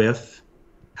with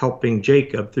helping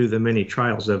Jacob through the many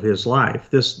trials of his life.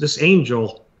 This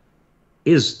angel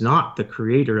is not the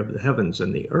creator of the heavens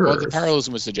and the earth. Well, the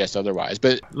parallelism would suggest otherwise.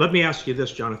 But let me ask you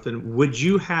this, Jonathan.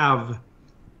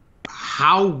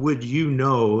 How would you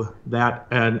know that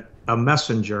a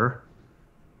messenger,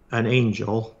 an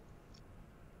angel,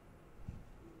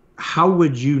 how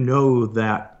would you know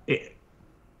that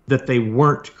they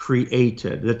weren't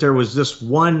created, that there was this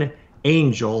one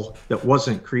angel that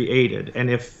wasn't created? And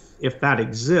if that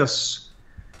exists,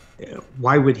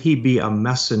 why would he be a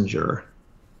messenger?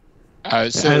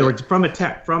 In other words, from the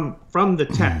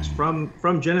text,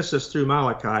 from Genesis through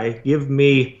Malachi, give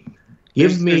me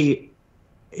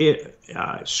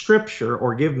scripture,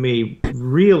 or give me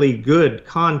really good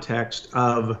context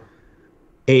of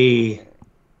a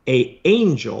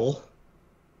angel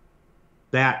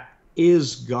that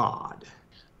is God.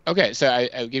 Okay, so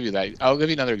I'll give you that. I'll give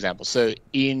you another example. So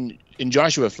in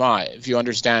Joshua 5, you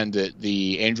understand that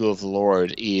the angel of the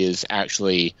Lord is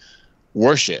actually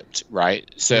worshipped, right?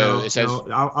 So it says. No,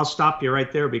 I'll stop you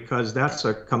right there, because that's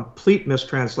a complete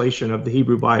mistranslation of the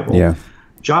Hebrew Bible. Yeah.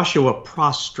 Joshua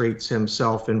prostrates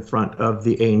himself in front of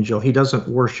the angel. He doesn't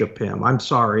worship him. I'm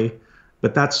sorry,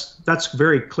 but that's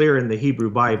very clear in the Hebrew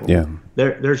Bible. Yeah.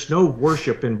 There's no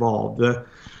worship involved.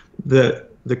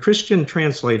 The Christian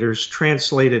translators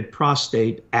translated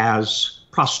prostrate as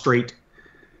prostrate.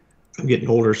 I'm getting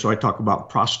older, so I talk about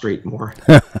prostrate more.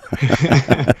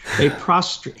 He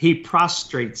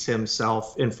prostrates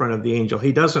himself in front of the angel.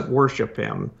 He doesn't worship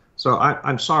him. So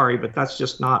I'm sorry, but that's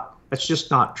just not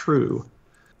true.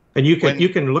 And you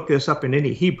can look this up in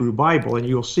any Hebrew Bible, and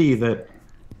you'll see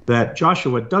that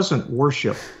Joshua doesn't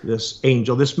worship this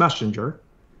angel, this messenger.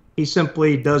 He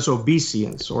simply does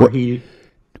obeisance, or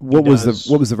What was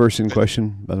the verse in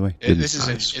question, by the way? This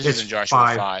is in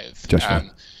Joshua 5.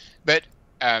 But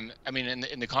I mean,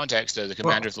 in the context of the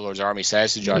commander of the Lord's army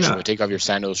says to Joshua, "Take off your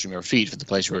sandals from your feet, for the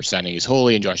place where we're standing is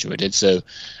holy." And Joshua did so.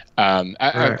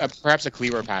 Perhaps a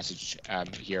clearer passage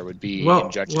here would be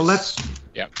in Judges. Well, let's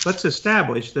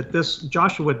establish that this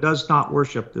Joshua does not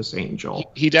worship this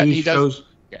angel. He does.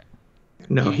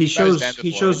 No, he shows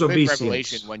obeisance.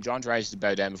 Revelation, when John tries to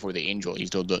bow down before the angel, he's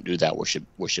told, "Don't do that.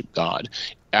 Worship God."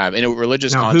 In a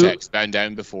religious context, bowing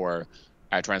down before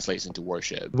translates into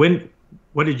worship.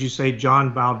 What did you say?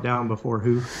 John bowed down before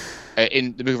who?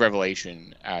 In the book of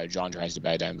Revelation, John tries to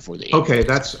bow down before the angel.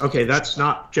 That's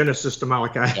not Genesis to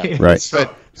Malachi. Yeah. Right.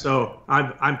 So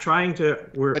I'm trying to.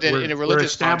 But in a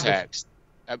religious context,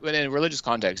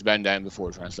 bowing down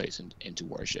before translates into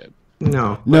worship.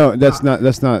 No, that's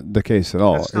not the case at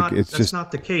all. That's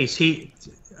not the case.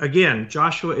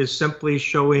 Joshua is simply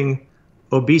showing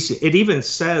obeisance. It even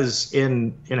says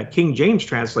in a King James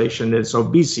translation, it's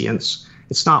obeisance.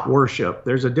 It's not worship.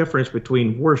 There's a difference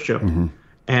between worship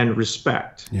and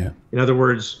respect. Yeah. In other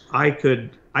words, I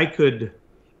could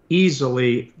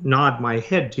easily nod my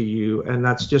head to you, and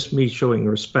that's just me showing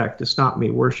respect. It's not me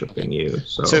worshiping you.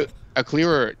 So a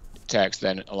clearer text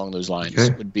then along those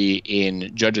lines would be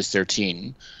in Judges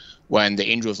 13, when the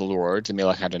angel of the Lord, the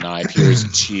Melech Adonai, appears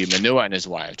to Manoah and his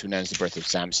wife to announce the birth of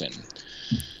Samson.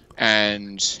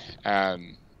 And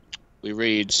we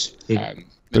read,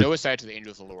 Manoah said to the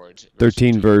angel of the Lord.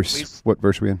 13 verse. What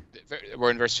verse are we in?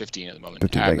 We're in verse 15 at the moment.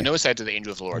 15, Manoah said to the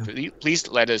angel of the Lord, please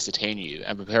let us detain you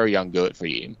and prepare a young goat for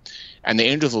you. And the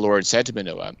angel of the Lord said to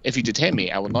Manoah, if you detain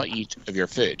me, I will not eat of your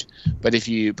food. But if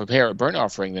you prepare a burnt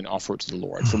offering, then offer it to the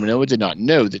Lord. For Manoah did not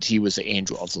know that he was the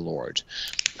angel of the Lord.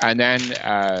 And then...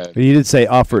 he did say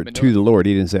offer it to the Lord.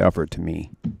 He didn't say offer it to me.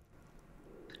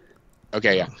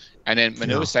 Okay, yeah. And then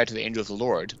Manoah said to the angel of the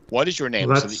Lord, what is your name?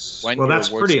 Well, that's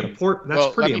pretty important.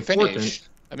 That's pretty important.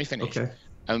 Let me finish. Okay.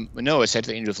 Manoah said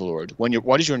to the angel of the Lord,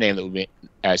 what is your name that would be,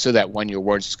 so that when your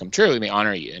words come true, we may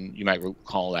honor you? And you might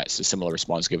recall that's a similar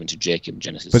response given to Jacob in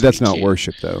Genesis. But that's 32. not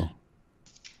worship, though.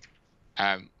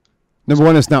 Number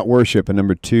one, it's not worship, and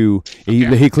number two,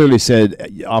 he clearly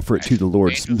said, offer it to the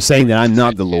Lord, saying that I'm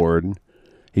not the Lord.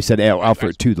 He said, offer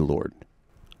it to the Lord.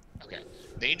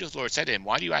 The angel of the Lord said to him,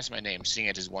 why do you ask my name, seeing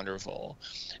it is wonderful?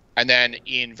 And then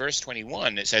in verse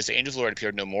 21, it says, the angel of the Lord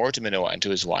appeared no more to Manoah and to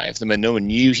his wife. The Manoah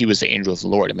knew he was the angel of the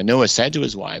Lord. And Manoah said to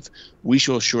his wife, we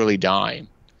shall surely die,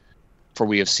 for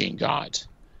we have seen God.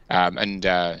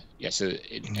 So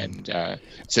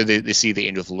they see the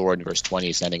angel of the Lord in verse 20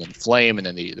 ascending in flame, and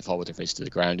then they fall with their face to the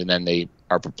ground, and then they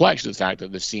are perplexed with the fact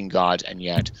that they've seen God, and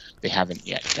yet they haven't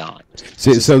yet died.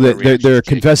 So they're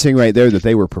confessing right there that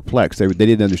they were perplexed. They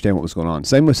didn't understand what was going on.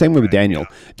 Same with Daniel.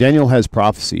 Yeah. Daniel has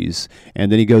prophecies, and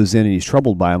then he goes in and he's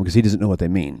troubled by them because he doesn't know what they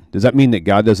mean. Does that mean that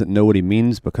God doesn't know what he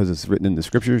means because it's written in the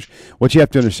scriptures? What you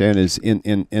have to understand is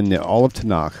in all of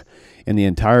TaNaCh, in the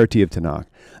entirety of TaNaCh,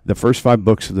 the first 5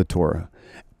 books of the Torah,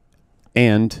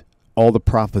 and all the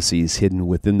prophecies hidden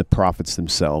within the prophets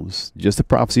themselves, just the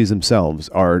prophecies themselves,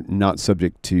 are not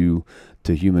subject to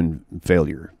human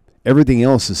failure. Everything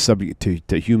else is subject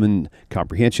to human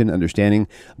comprehension, understanding.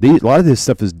 A lot of this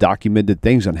stuff is documented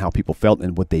things on how people felt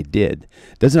and what they did.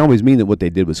 Doesn't always mean that what they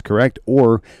did was correct,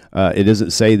 or it doesn't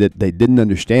say that they didn't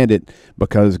understand it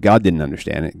because God didn't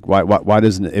understand it. Why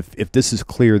doesn't it, if this is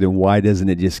clear, then why doesn't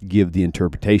it just give the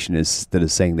interpretation instead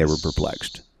of saying they were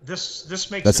perplexed? This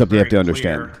makes that's something you have to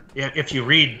understand. Yeah, if you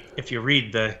read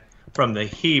from the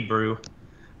Hebrew.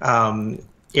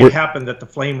 It happened that the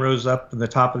flame rose up in the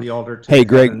top of the altar. To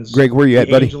Greg, where are you at,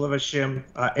 buddy? The angel of Hashem,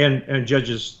 and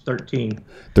Judges 13.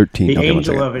 13. The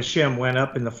angel of Hashem went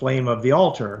up in the flame of the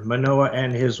altar. Manoah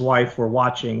and his wife were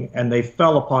watching, and they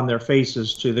fell upon their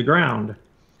faces to the ground.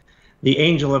 The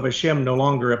angel of Hashem no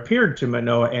longer appeared to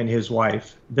Manoah and his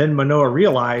wife. Then Manoah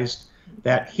realized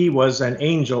that he was an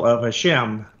angel of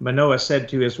Hashem. Manoah said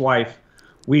to his wife,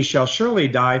 we shall surely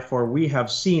die, for we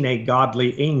have seen a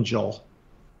godly angel.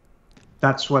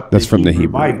 That's from the Hebrew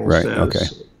Bible right, says. Okay.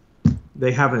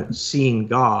 They haven't seen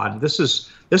God. This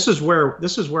is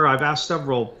where I've asked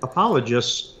several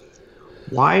apologists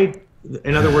why.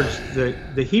 In other words,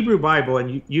 the Hebrew Bible,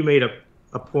 and you made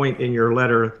a point in your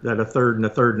letter that a third and a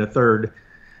third and a third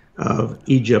of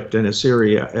Egypt and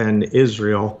Assyria and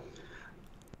Israel.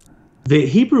 The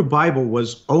Hebrew Bible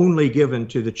was only given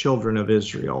to the children of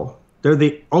Israel. They're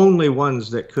the only ones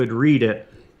that could read it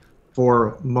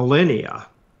for millennia.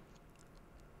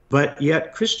 But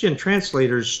yet Christian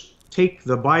translators take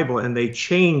the Bible and they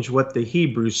change what the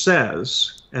Hebrew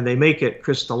says, and they make it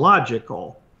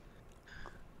Christological.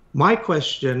 My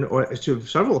question, or to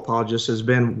several apologists, has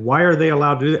been, why are they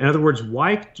allowed to do that? In other words,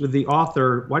 why do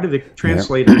the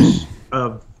translators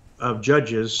of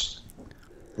Judges,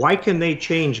 why can they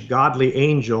change godly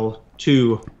angel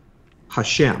to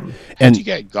Hashem? And you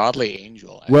get godly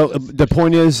angel. Well, the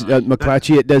point is,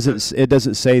 McLatchie, it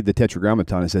doesn't say the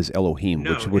Tetragrammaton. It says Elohim,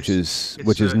 which is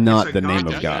not the name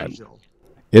of God. Angel.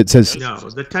 It says no.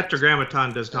 The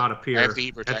Tetragrammaton does not appear at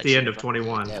the end of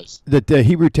 21. The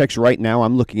Hebrew text right now,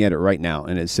 I'm looking at it right now,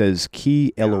 and it says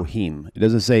Ki Elohim. It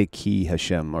doesn't say Ki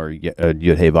Hashem or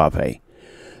Yud-Heh-Vav-Heh.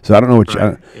 So I don't know what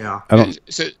I don't.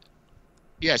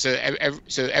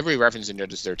 So every reference in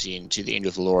Judges 13 to the angel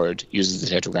of the Lord uses the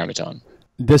Tetragrammaton.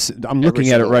 I'm looking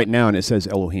at it right now, and it says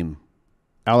Elohim.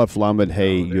 Aleph Lamed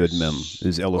Hey Yud Mem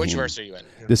is Elohim. Which verse are you in?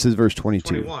 This is verse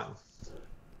 22. 21.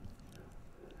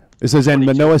 It says, and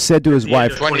Manoah said to his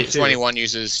wife. 21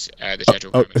 uses the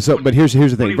Tetragrammaton. But here's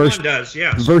the thing.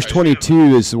 Verse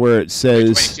 22 is where it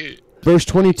says. Verse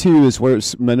 22 is where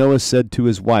Manoah said to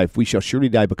his wife, we shall surely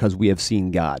die because we have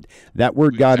seen God. That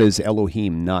word God is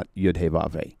Elohim, not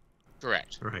Yud-Heh-Vav-Heh.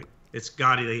 Correct. Right. It's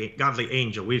godly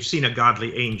angel. We've seen a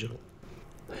godly angel.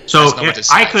 So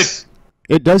I could.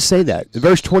 It does say that.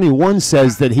 Verse 21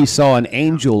 says that he saw an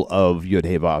angel of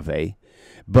Yud-Heh-Vav-Heh.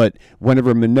 But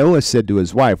whenever Manoah said to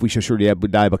his wife, we shall surely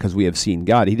die because we have seen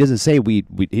God, he doesn't say he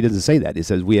doesn't say that. He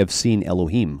says we have seen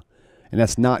Elohim. And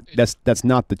that's not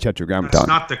the Tetragrammaton. That's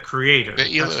not the creator.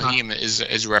 But Elohim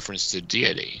is reference to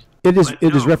deity. It is. But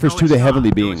It is no, reference no, to it's the not. heavenly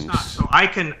No, beings. it's not. So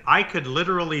I could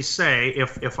literally say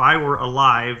if I were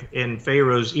alive in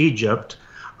Pharaoh's Egypt,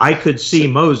 I could see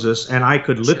Moses, and I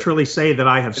could literally say that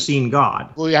I have seen God.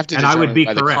 Well, you have to and I would determine be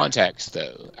by the correct. context,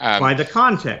 though. By the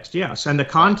context, yes. And the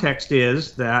context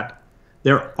is that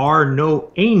there are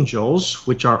no angels,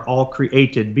 which are all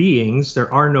created beings.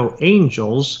 There are no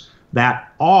angels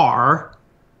that are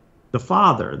the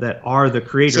Father, that are the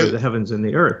creator of the heavens and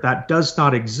the earth. That does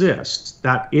not exist.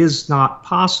 That is not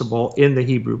possible in the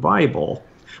Hebrew Bible.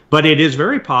 But it is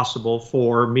very possible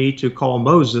for me to call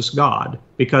Moses God,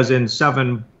 because in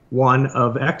 7:1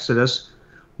 of Exodus,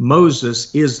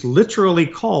 Moses is literally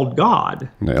called God.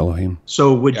 The Elohim.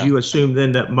 So would you assume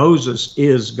then that Moses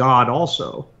is God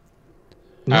also?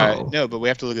 No. No, but we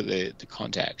have to look at the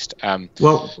context.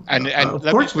 Well, and of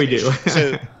course we do.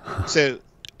 so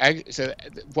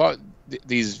what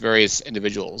these various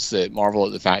individuals that marvel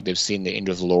at the fact they've seen the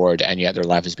angel of the Lord and yet their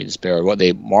life has been spared, what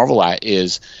they marvel at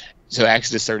is, so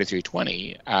Exodus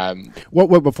 33:20.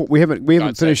 Well, before we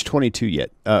haven't finished 22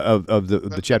 yet of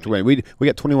the chapter 1. We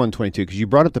got 21, 22 because you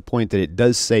brought up the point that it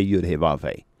does say Yud He Vav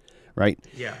He, right?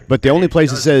 Yeah. But the only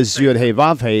place it says Yud He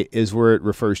Vav He is where it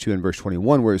refers to in verse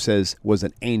 21, where it says was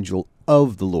an angel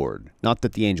of the Lord, not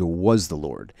that the angel was the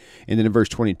Lord. And then in verse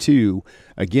 22,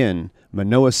 again,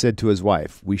 Manoah said to his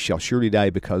wife, "We shall surely die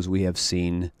because we have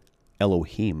seen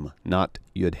Elohim, not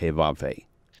Yud He Vav He."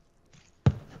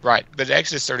 Right, but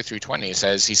Exodus 33:20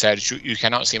 says, he said, "You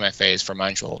cannot see my face, for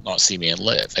man shall not see me and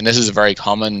live." And this is a very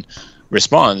common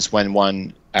response when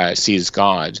one sees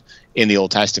God in the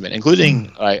Old Testament,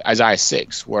 including Isaiah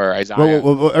 6, where Isaiah...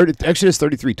 Well, Exodus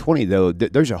 33:20, though,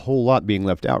 there's a whole lot being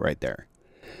left out right there.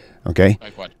 Okay?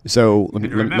 Like what? So let me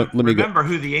remember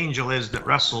who the angel is that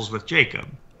wrestles with Jacob.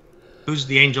 Who's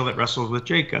the angel that wrestles with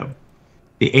Jacob?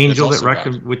 The angel that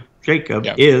wrestled with Jacob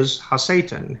is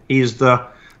Satan. He's the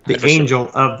angel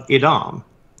of Edom.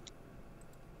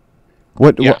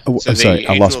 Sorry,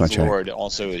 I lost my track. The Lord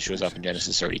also shows up in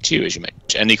Genesis 32, as you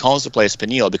mentioned, and he calls the place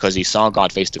Peniel because he saw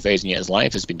God face to face, and yet his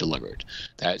life has been delivered.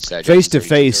 That's face to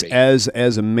face, as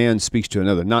a man speaks to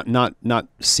another, not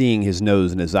seeing his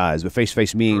nose and his eyes, but face to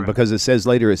face, meaning because it says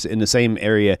later, it's in the same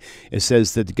area. It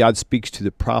says that God speaks to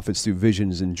the prophets through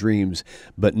visions and dreams,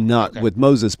 but not with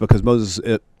Moses, because Moses.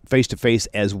 Face to face,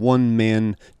 as one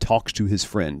man talks to his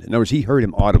friend. In other words, he heard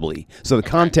him audibly. So the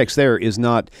context there is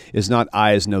not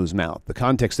eyes, nose, mouth. The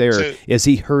context there is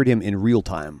he heard him in real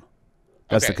time.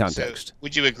 That's the context. So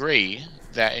would you agree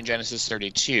that in Genesis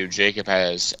 32, Jacob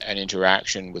has an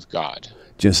interaction with God?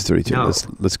 Genesis 32. No.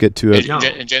 Let's get to it.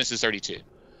 In Genesis 32.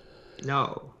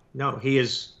 No. He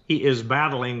is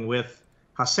battling with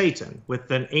Satan, with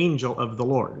an angel of the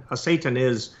Lord. Satan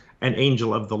is an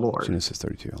angel of the Lord. Genesis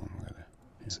 32.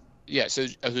 Yeah, so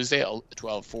Hosea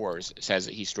 12:4 says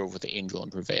that he strove with the angel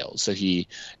and prevailed. So he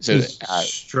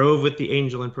strove with the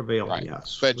angel and prevailed. Right.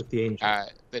 Yes, but with the angel.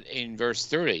 But in verse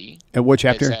 30, and what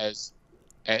chapter? It says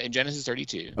in Genesis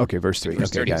 32. Okay, verse 3.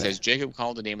 Verse 30 says, "Jacob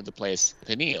called the name of the place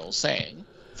Peniel, saying,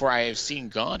 for I have seen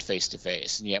God face to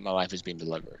face, and yet my life has been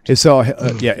delivered." It's all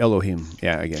Elohim.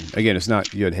 Yeah, again, it's not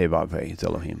Yud He Vav He. It's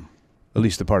Elohim. At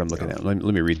least the part I'm looking at. Let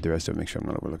me read the rest of it. Make sure I'm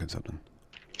not overlooking something.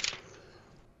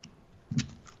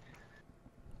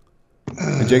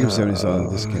 And Jacob 70 saw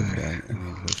this camp.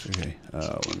 Okay,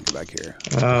 let me go back here.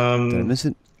 Did I miss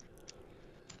it?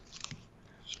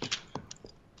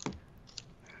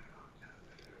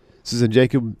 This is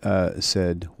Jacob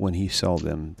said when he saw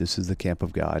them, "This is the camp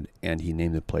of God," and he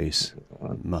named the place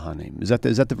Mahanaim. Is that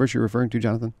the verse you're referring to,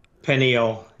 Jonathan?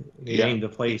 Peniel. He named the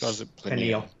place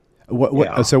Peniel.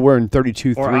 So we're in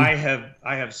 32:3. Or I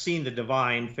have seen the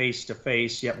divine face to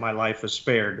face, yet my life was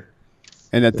spared.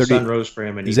 And that the sun rose for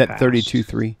him, and is that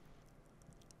 32:3?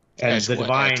 And the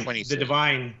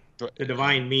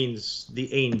divine means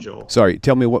the angel. Sorry,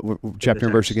 tell me what chapter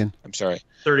and verse again. I'm sorry.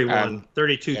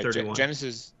 32:31.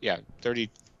 Genesis, 30,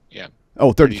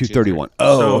 Oh, 32:31.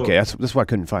 Oh, okay. That's why I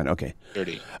couldn't find it. Okay.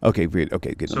 30. Okay, great.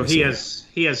 Okay, good. So he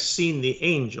has seen the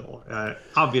angel.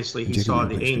 Obviously, he saw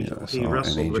the angel. He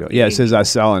wrestled with the angel. It says, "I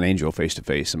saw an angel face to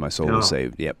face, and my soul was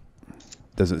saved." Yep.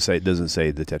 Doesn't say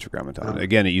the Tetragrammaton.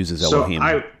 Again, it uses Elohim.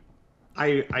 So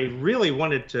I really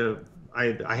wanted to.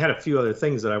 I had a few other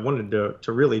things that I wanted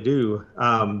to really do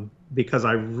because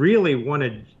I really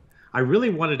wanted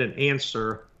an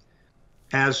answer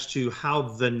as to how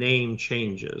the name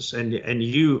changes. And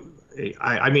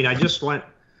I just went.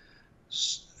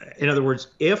 In other words,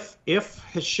 if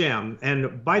Hashem,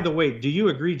 and by the way, do you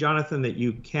agree, Jonathan, that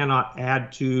you cannot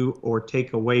add to or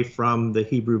take away from the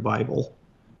Hebrew Bible?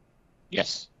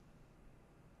 Yes.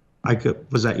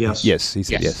 Was that yes? Yes, he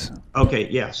said yes. Okay,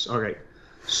 yes. All right.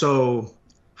 So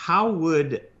how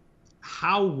would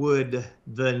how would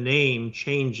the name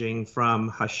changing from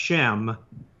Hashem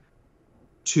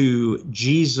to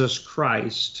Jesus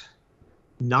Christ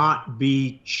not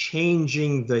be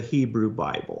changing the Hebrew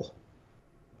Bible?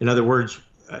 In other words,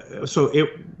 so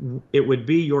it would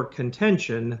be your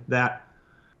contention that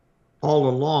all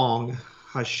along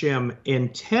Hashem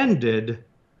intended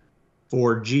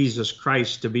for Jesus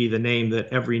Christ to be the name that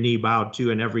every knee bowed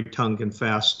to and every tongue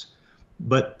confessed.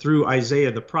 But through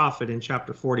Isaiah the prophet in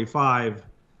chapter 45,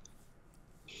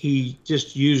 he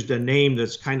just used a name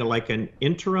that's kind of like an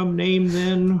interim name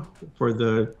then for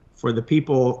the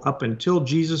people up until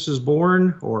Jesus is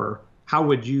born, or how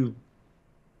would you?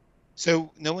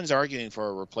 So no one's arguing for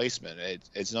a replacement.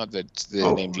 It's not that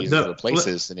the name Jesus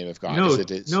replaces the name of God.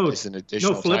 It's an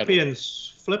additional title.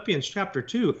 Philippians chapter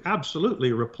 2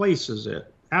 absolutely replaces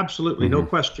it. Absolutely, no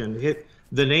question.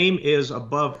 The name is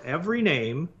above every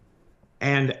name,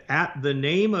 and at the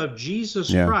name of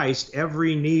Jesus Christ,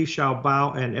 every knee shall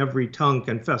bow and every tongue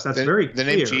confess. That's very clear.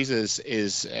 The name Jesus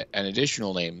is an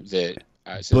additional name that.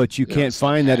 But you can't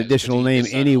find that additional name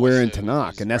anywhere in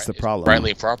TaNaCh, and that's the problem.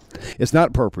 Rightly appropriate. It's not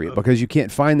appropriate because you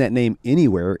can't find that name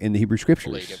anywhere in the Hebrew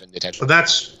Scriptures. Well,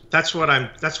 that's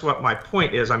what my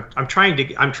point is. I'm trying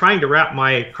to wrap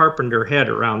my carpenter head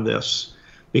around this,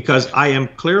 because I am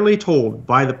clearly told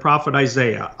by the prophet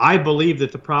Isaiah. I believe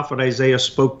that the prophet Isaiah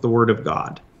spoke the word of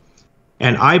God,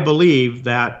 and I believe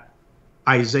that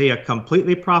Isaiah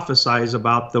completely prophesies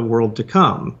about the world to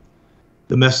come,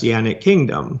 the Messianic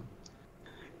kingdom.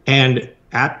 And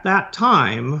at that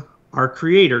time, our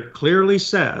Creator clearly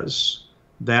says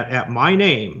that at my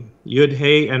name,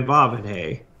 Yud-He and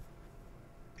Vav-He,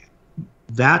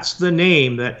 that's the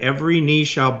name that every knee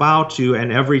shall bow to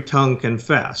and every tongue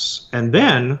confess. And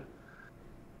then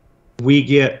we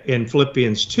get in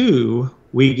Philippians 2,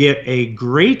 we get a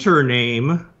greater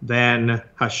name than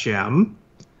Hashem,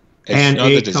 and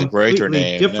a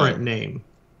completely different name.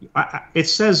 It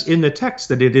says in the text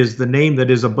that it is the name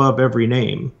that is above every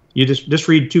name. You just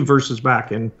read 2 verses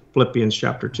back in Philippians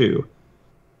chapter 2.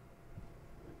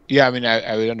 Yeah, I mean,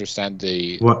 I would understand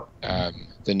the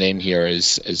name here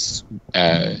is his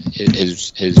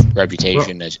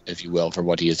reputation, if you will, for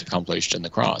what he has accomplished in the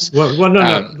cross. Well,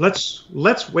 no.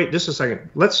 Let's wait just a second.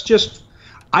 Let's just.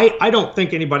 I don't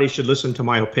think anybody should listen to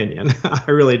my opinion.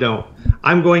 I really don't.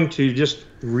 I'm going to just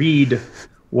read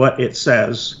what it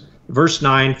says. Verse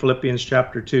 9, Philippians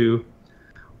chapter 2,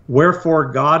 wherefore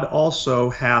God also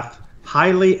hath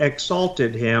highly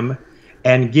exalted him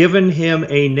and given him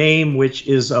a name which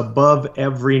is above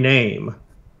every name,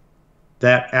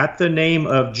 that at the name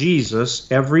of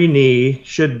Jesus every knee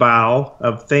should bow,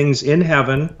 of things in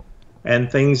heaven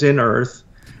and things in earth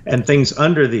and things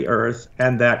under the earth,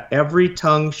 and that every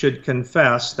tongue should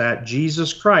confess that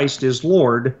Jesus Christ is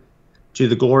Lord, to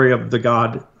the glory of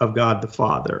God the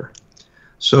Father.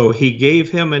 So he gave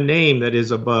him a name that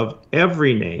is above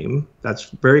every name.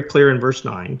 That's very clear in verse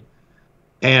 9.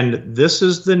 And this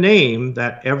is the name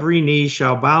that every knee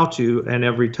shall bow to and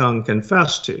every tongue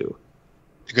confess to.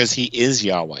 Because he is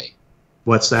Yahweh.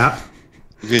 What's that?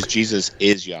 Because Jesus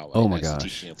is Yahweh. Oh my gosh. gosh. The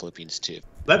teaching of Philippians 2.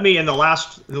 Let me, in the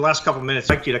last couple of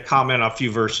minutes, I'd like you to comment on a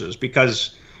few verses,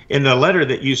 because in the letter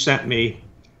that you sent me,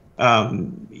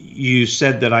 you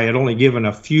said that I had only given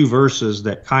a few verses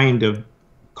that kind of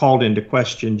called into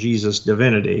question Jesus'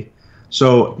 divinity.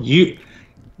 So you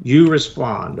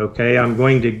respond, okay? I'm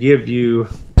going to give you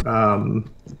the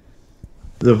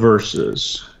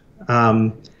verses.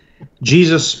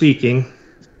 Jesus speaking,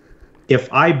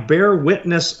 if I bear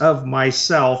witness of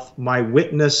myself, my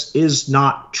witness is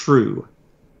not true.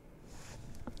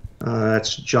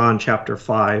 That's John chapter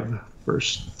 5,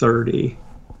 verse 30.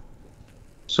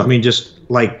 So, I mean, just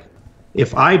like,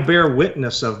 if I bear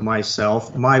witness of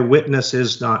myself, my witness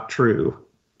is not true.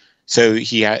 So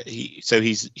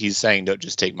he's saying, don't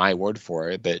just take my word for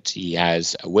it, but he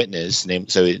has a witness named.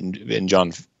 So in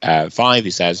John 5, he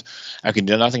says, I can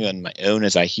do nothing on my own.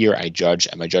 As I hear, I judge,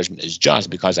 and my judgment is just,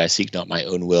 because I seek not my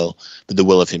own will, but the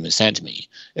will of him who sent me.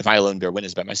 If I alone bear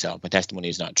witness about myself, my testimony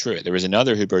is not true. There is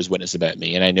another who bears witness about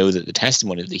me, and I know that the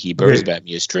testimony that he bears about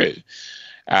me is true.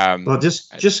 Well,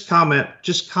 just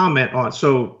comment on.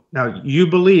 So now you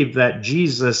believe that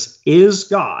Jesus is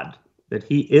God, that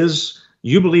he is.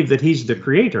 You believe that he's the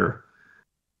creator,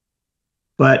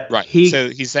 but right. So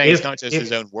he's saying it's not just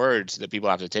his own words that people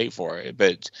have to take for it,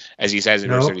 but as he says in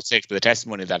verse 36, but the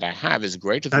testimony that I have is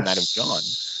greater than that of John.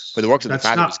 For the works of the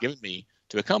Father has given me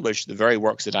to accomplish, the very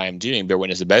works that I am doing bear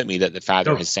witness about me that the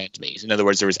Father has sent me. So in other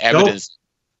words, there is evidence.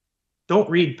 Don't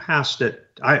read past it.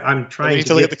 I'm trying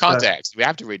to look at the context. We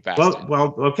have to read past it.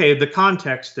 Well, okay. The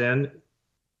context then.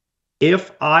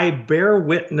 if I bear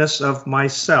witness of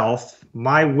myself,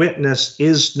 my witness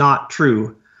is not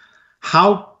true.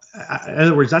 How, in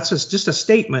other words, that's just a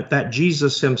statement that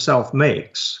Jesus himself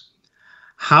makes.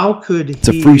 How could It's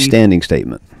a freestanding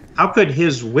statement. How could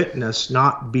his witness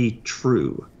not be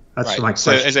true? That's right. my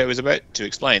question. So as I was about to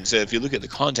explain, so if you look at the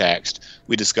context,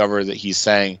 we discover that he's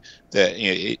saying that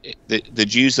the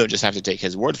Jews don't just have to take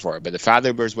his word for it, but the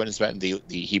Father bears witness about it in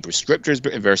the Hebrew Scriptures.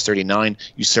 In verse 39,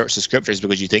 you search the Scriptures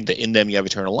because you think that in them you have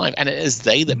eternal life, and it is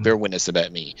they that bear witness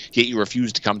about me. Yet you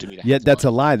refuse to come to me. Yet that's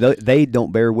a lie. They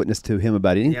don't bear witness to him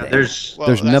about anything. Yeah, there's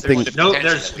nothing.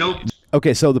 There's no.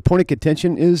 Okay, so the point of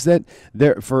contention is that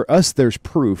for us there's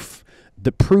proof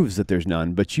that proves that there's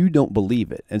none, but you don't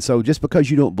believe it. And so just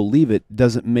because you don't believe it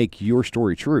doesn't make your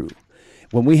story true.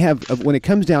 When it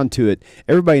comes down to it,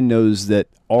 everybody knows that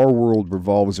our world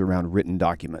revolves around written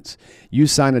documents. You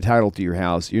sign a title to your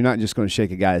house, you're not just going to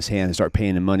shake a guy's hand and start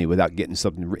paying him money without getting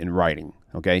something in writing.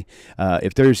 Okay,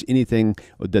 if there's anything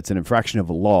that's an infraction of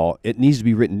a law, it needs to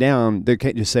be written down. They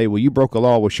can't just say, "Well, you broke a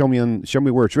law. Well, show me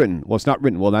where it's written." Well, it's not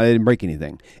written. Well, I didn't break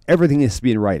anything. Everything has to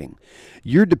be in writing.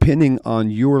 You're depending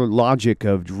on your logic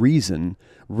of reason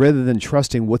rather than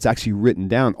trusting what's actually written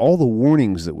down. All the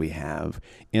warnings that we have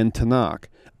in TaNaCh,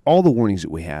 all the warnings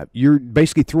that we have, you're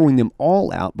basically throwing them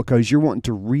all out because you're wanting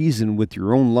to reason with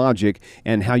your own logic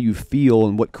and how you feel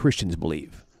and what Christians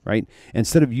believe, right?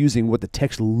 Instead of using what the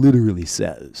text literally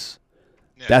says.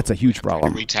 No, that's a huge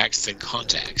problem. Read text in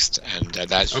context, and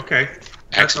that's okay.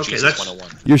 Exegesis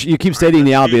 101. You keep stating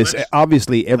the obvious.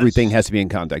 Obviously, everything has to be in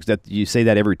context. That you say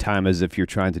that every time as if you're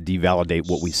trying to devalidate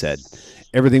what we said.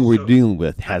 Everything we're dealing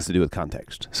with has to do with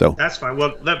context. So that's fine.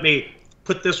 Well, let me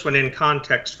put this one in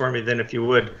context for me then, if you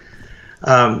would.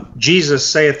 Jesus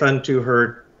saith unto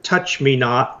her, "Touch me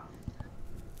not,"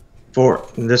 for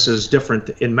and this is different.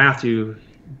 In Matthew,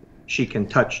 she can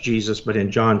touch Jesus, but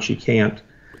in John, she can't.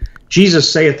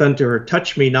 Jesus saith unto her,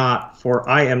 "Touch me not, for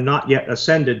I am not yet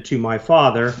ascended to my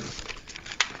Father,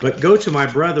 but go to my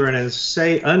brethren and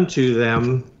say unto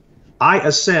them, I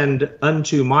ascend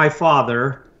unto my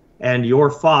Father and your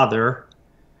Father,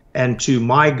 and to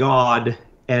my God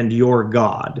and your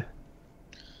God."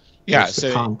 Yeah, that's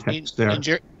the context there.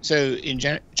 In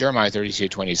Jeremiah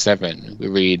 32:27, we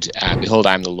read, "Behold,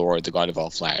 I am the Lord, the God of all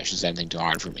flesh. Is anything too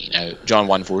hard for me?" Now, John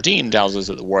 1:14 tells us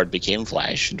that the Word became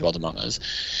flesh and dwelt among us.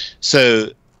 So,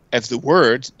 if the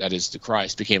Word, that is the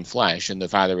Christ, became flesh, and the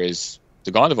Father is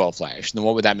the God of all flesh, then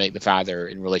what would that make the Father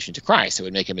in relation to Christ? It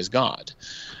would make him his God.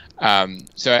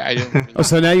 So I don't. Really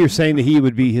so now you're saying that he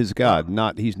would be his God,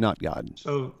 he's not God.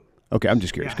 So okay, I'm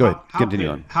just curious. Go ahead, continue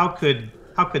on.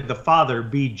 How could the Father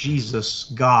be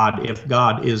Jesus' God if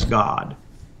God is God?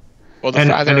 Well, the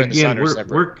Father and the Son are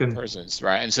separate persons,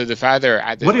 right? And so the Father,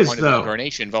 at the point of the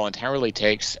incarnation, voluntarily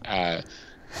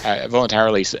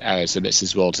submits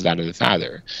his will to that of the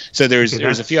Father. So there's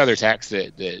a few other texts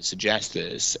that suggest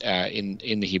this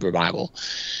in the Hebrew Bible.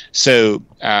 So,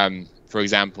 for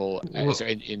example,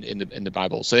 in the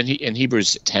Bible, so in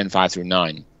Hebrews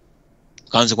 10:5-9.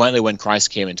 Consequently, when Christ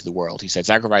came into the world, he said,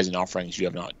 "Sacrifice and offerings you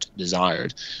have not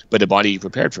desired, but a body you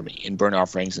prepared for me. In burnt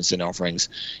offerings and sin offerings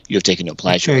you have taken no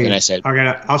pleasure." Okay. And I said,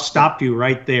 I'll stop you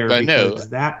right there, because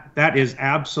that is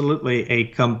absolutely a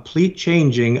complete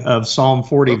changing of Psalm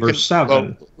 40 verse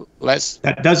 7.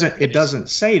 It doesn't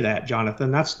say that,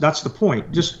 Jonathan. That's the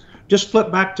point. Just flip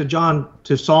back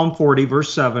to Psalm 40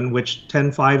 verse 7, which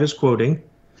 10:5 is quoting.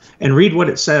 And read what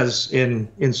it says in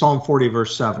Psalm 40,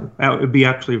 verse 7. That would be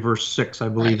actually verse 6, I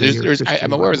believe.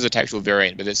 I'm aware there's a textual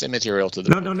variant, but it's immaterial to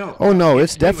the... No. Oh, no,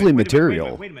 it's definitely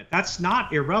material. Wait a minute. That's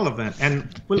not irrelevant.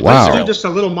 And let's do just a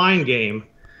little mind game.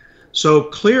 So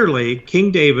clearly,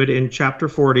 King David in chapter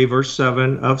 40, verse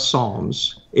 7 of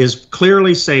Psalms is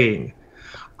clearly saying,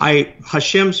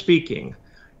 Hashem speaking,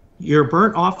 "Your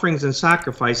burnt offerings and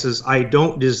sacrifices I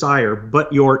don't desire,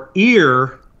 but your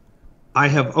ear I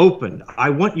have opened. I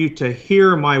want you to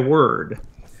hear my word."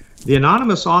 The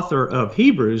anonymous author of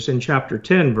Hebrews in chapter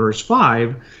 10, verse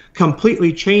 5,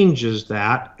 completely changes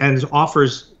that and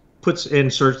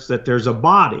inserts that there's a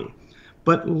body.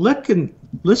 But listen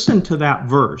to that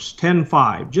verse,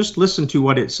 10:5. Just listen to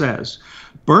what it says.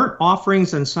 "Burnt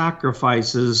offerings and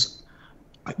sacrifices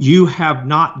you have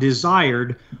not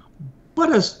desired, but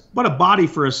a body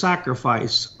for a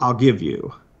sacrifice I'll give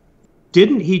you."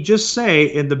 Didn't he just say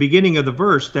in the beginning of the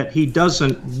verse that he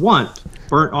doesn't want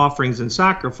burnt offerings and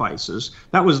sacrifices?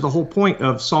 That was the whole point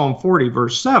of Psalm 40,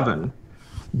 verse 7,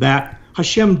 that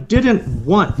Hashem didn't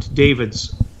want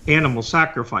David's animal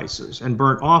sacrifices and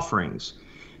burnt offerings.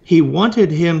 He wanted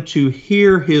him to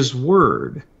hear his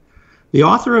word. The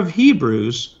author of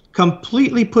Hebrews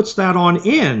completely puts that on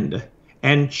end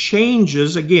and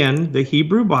changes, again, the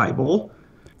Hebrew Bible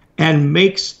and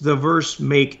makes the verse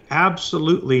make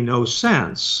absolutely no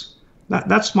sense.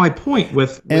 That's my point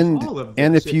with all of this.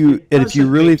 And if you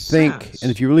really think, and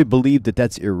if you really believe that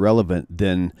that's irrelevant,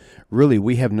 then really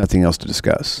we have nothing else to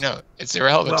discuss. No, it's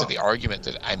irrelevant to the argument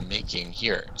that I'm making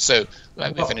here. So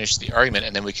let me finish the argument,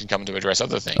 and then we can come to address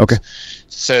other things. Okay.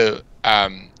 So,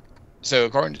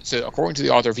 according to the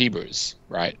author of Hebrews,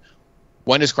 right?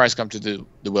 When does Christ come to do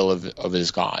the will of his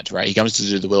God, right? He comes to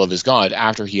do the will of his God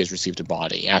after he has received a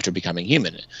body, after becoming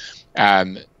human.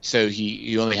 So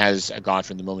he only has a God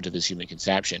from the moment of his human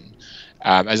conception.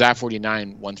 Isaiah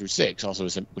 49, 1-6,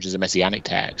 also which is a messianic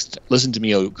text. Listen to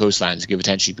me, O coastlands, give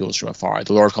attention, peoples from afar.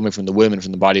 The Lord called me from the womb, and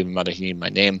from the body of my mother he named my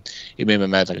name. He made my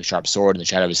mouth like a sharp sword, in the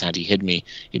shadow of his hand he hid me.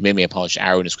 He made me a polished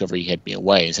arrow, in his quiver he hid me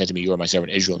away, and said to me, you are my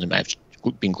servant Israel, in whom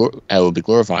I will be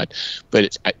glorified.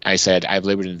 But I said, I have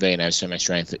labored in vain, I have spent my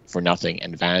strength for nothing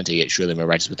and vanity, yet surely my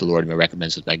righteousness with the Lord and my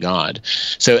recompense with my God.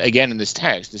 So again, in this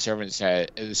text, the servant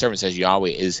says Yahweh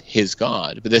is his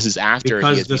God, but this is after he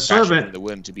has been fashioned from the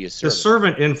womb to be a servant. The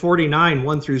servant in 49,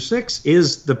 1-6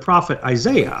 is the prophet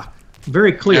Isaiah.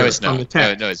 Very clear from the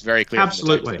text. No, it's very clear.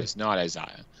 Absolutely. From the text, it's not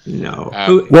Isaiah. No.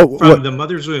 From the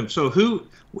mother's womb. So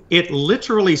it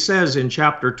literally says in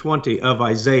chapter 20 of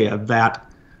Isaiah that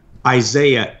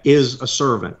Isaiah is a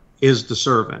servant, is the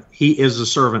servant. He is a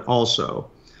servant also.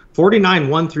 49,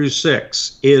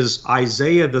 1-6 is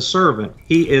Isaiah the servant.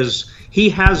 He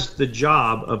has the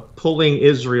job of pulling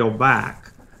Israel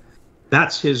back.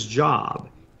 That's his job.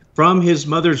 From his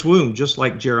mother's womb, just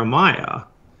like Jeremiah.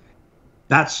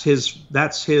 That's his,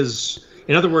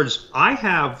 in other words, I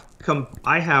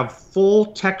have full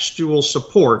textual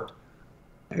support,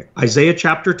 Isaiah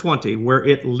chapter 20, where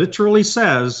it literally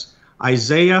says,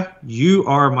 Isaiah, you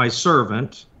are my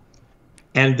servant.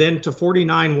 And then to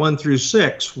 49,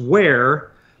 1-6,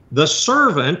 where the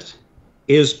servant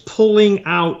is pulling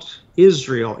out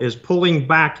Israel, is pulling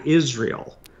back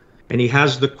Israel. And he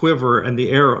has the quiver and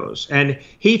the arrows. And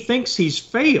he thinks he's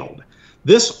failed.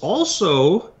 This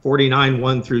also, 49,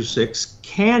 1-6,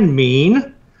 can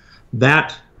mean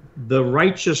that the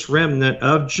righteous remnant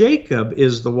of Jacob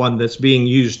is the one that's being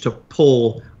used to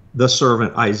pull the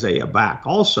servant Isaiah back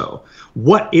also.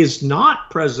 What is not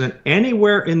present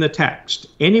anywhere in the text,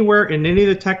 anywhere in any of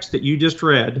the text that you just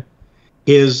read,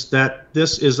 is that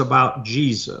this is about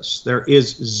Jesus. There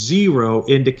is zero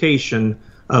indication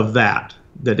of that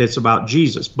it's about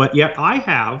Jesus. But yet I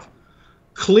have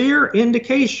clear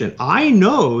indication. I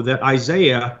know that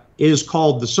Isaiah is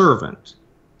called the servant.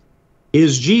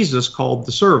 Is Jesus called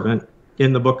the servant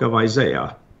in the book of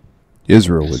Isaiah?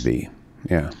 Israel would be,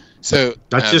 yeah. So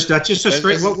that's just a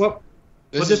straight.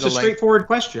 This is a straightforward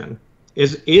question.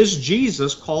 Is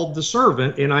Jesus called the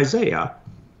servant in Isaiah?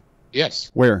 Yes.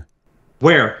 Where?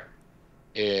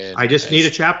 I just need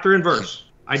a chapter and verse.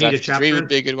 I need a chapter. 3 would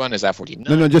be a good one. Is that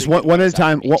 49? No, just one at a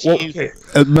time. Okay.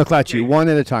 McLatchie, one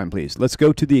at a time, please. Let's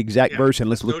go to the exact verse and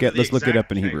let's look it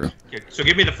up in Hebrew. Okay. So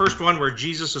give me the first one where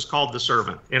Jesus is called the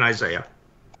servant in Isaiah.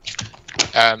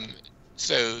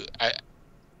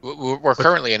 We're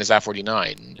currently in Isaiah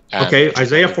 49. Okay,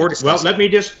 Isaiah 40. Well, let me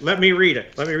read it. Let me read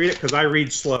it because I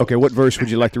read slow. Okay, what verse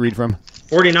would you like to read from?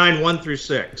 49,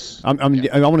 1-6.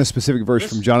 I want a specific verse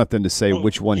from Jonathan to say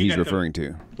which one he's referring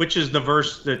to. Which is the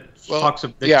verse that talks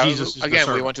about Jesus is the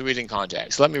servant. We want to read in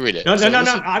context. Let me read it. No.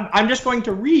 I'm just going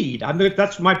to read.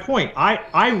 That's my point.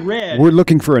 I read. We're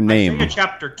looking for a name. Isaiah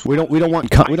chapter 20. We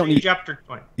don't need chapter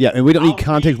 20. Yeah, and we don't need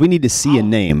context. We need to see a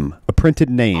name, a printed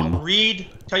name.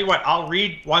 Tell you what, I'll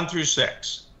read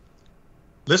 1-6.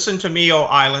 Listen to me, O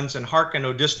islands, and hearken,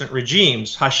 O distant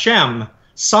regimes. Hashem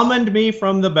summoned me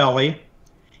from the belly.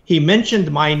 He mentioned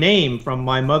my name from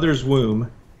my mother's womb.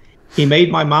 He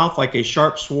made my mouth like a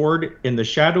sharp sword. In the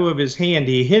shadow of his hand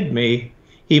he hid me.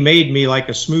 He made me like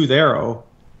a smooth arrow.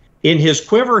 In his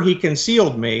quiver he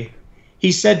concealed me.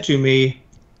 He said to me,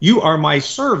 you are my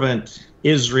servant,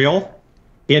 Israel,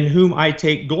 in whom I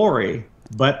take glory.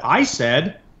 But I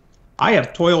said, I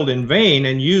have toiled in vain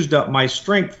and used up my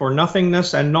strength for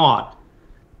nothingness and naught.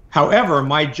 However,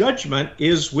 my judgment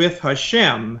is with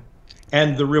Hashem,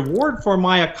 and the reward for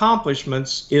my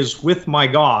accomplishments is with my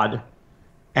God.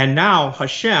 And now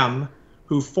Hashem,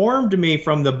 who formed me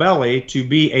from the belly to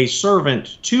be a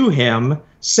servant to him,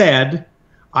 said,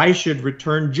 I should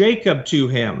return Jacob to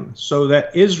him, so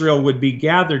that Israel would be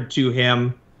gathered to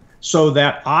him, so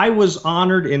that I was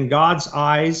honored in God's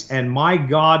eyes, and my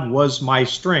God was my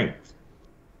strength.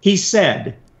 He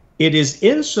said, it is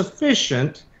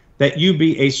insufficient that you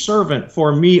be a servant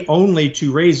for me only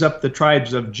to raise up the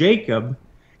tribes of Jacob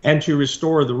and to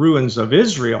restore the ruins of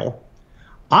Israel.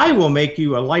 I will make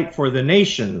you a light for the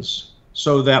nations,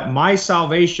 so that my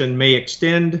salvation may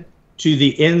extend to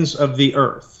the ends of the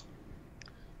earth.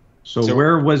 So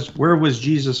where was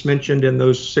Jesus mentioned in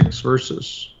those 6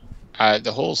 verses?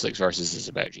 The whole 6 verses is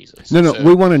about Jesus. No,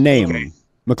 we want a name. Okay.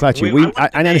 McLatchie,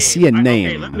 I need to see a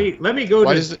name. Okay, let me go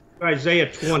to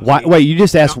Isaiah 20. Wait, you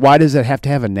just asked why does it have to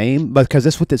have a name? Because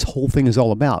that's what this whole thing is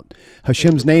all about.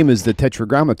 Hashem's name is the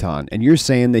Tetragrammaton, and you're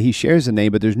saying that he shares a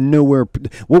name, but there's nowhere.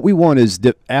 What we want is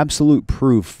the absolute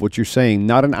proof, what you're saying,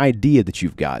 not an idea that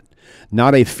you've got,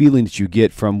 not a feeling that you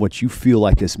get from what you feel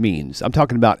like this means. I'm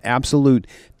talking about absolute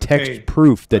text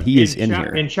proof that he is in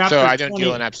here. So I don't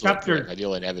deal in absolute proof, I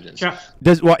deal in evidence.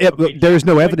 There's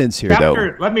no evidence here,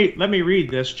 though. Let me read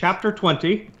this. Chapter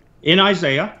 20 in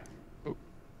Isaiah.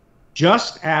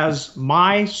 Just as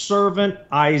my servant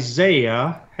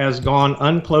Isaiah has gone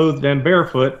unclothed and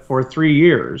barefoot for 3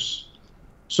 years.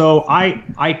 So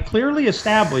I clearly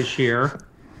establish here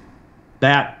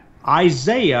that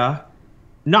Isaiah,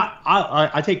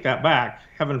 I take that back,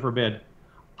 heaven forbid.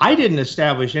 I didn't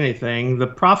establish anything. The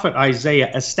prophet Isaiah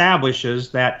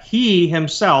establishes that he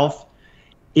himself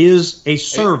is a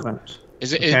servant.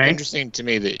 It's interesting to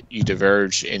me that you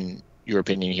diverge in your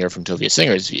opinion here from Tovia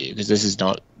Singer's view, because this is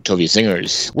not Tovia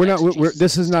Singer's.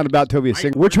 This is not about Tovia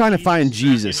Singer. We're trying to find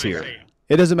Jesus here.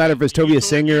 It doesn't matter if it's Tovia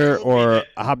Singer or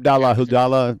Abdallah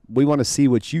Hudallah. We want to see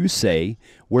what you say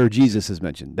where Jesus is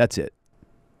mentioned. That's it.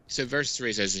 So verse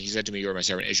 3 says, he said to me, you are my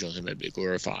servant Israel, whom I be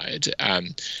glorified.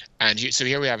 So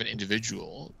here we have an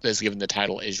individual that's given the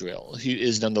title Israel, who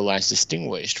is nonetheless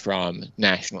distinguished from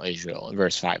national Israel in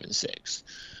verse 5 and 6.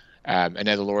 And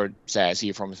now the Lord says,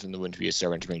 he promised from the womb to be a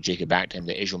servant, to bring Jacob back to him,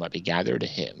 that Israel might be gathered to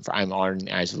him. For I am honored in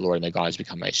the eyes of the Lord, and my God has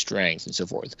become my strength, and so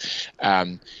forth.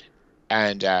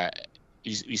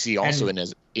 You see also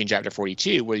in chapter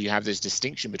 42 where you have this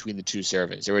distinction between the 2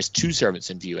 servants. There is 2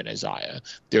 servants in view in Isaiah.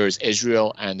 There is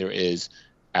Israel and there is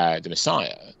the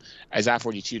Messiah. Isaiah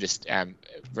 42 just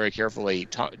very carefully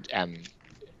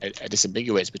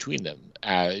disambiguates between them.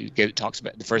 It talks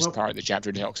about the first part of the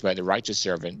chapter talks about the righteous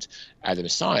servant, the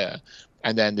Messiah,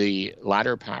 and then the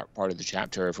latter part of the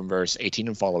chapter from verse 18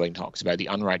 and following talks about the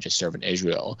unrighteous servant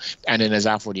Israel. And in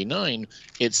Isaiah 49,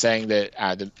 it's saying that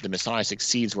the Messiah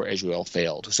succeeds where Israel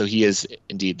failed. So he is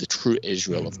indeed the true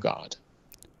Israel of God.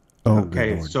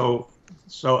 Okay, so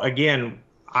again,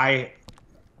 I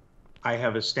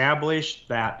have established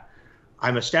that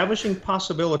I'm establishing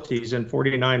possibilities in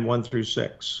 49, 1 through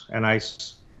 6, and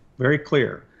very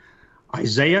clear.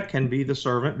 Isaiah can be the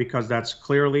servant because that's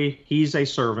clearly, he's a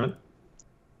servant.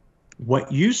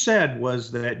 What you said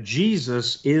was that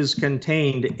Jesus is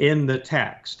contained in the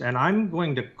text, and I'm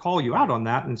going to call you out on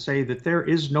that and say that there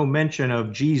is no mention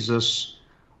of Jesus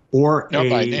or not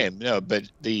by name, but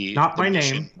not by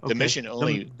name. Okay. The mission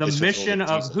only. The mission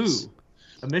of who?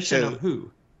 The mission of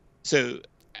who? So,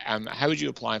 how would you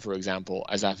apply, for example,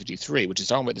 Isaiah 53, which is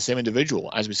talking about the same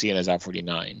individual as we see in Isaiah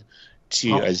 49,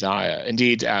 to Isaiah?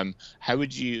 Indeed, how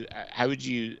would you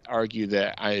argue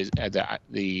that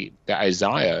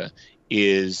Isaiah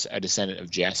is a descendant of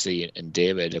Jesse and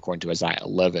David according to Isaiah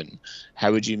 11?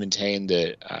 How would you maintain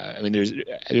that?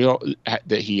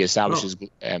 That he establishes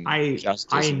justice.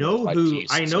 I know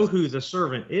who the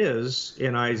servant is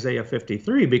in Isaiah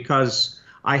 53 because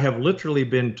I have literally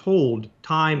been told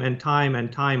time and time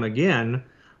and time again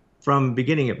from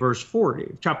beginning at verse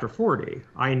 40, chapter 40.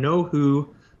 I know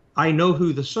who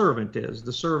the servant is.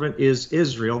 The servant is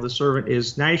Israel. The servant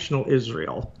is national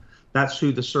Israel. That's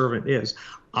who the servant is.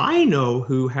 I know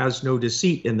who has no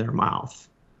deceit in their mouth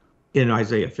in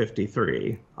Isaiah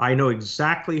 53. I know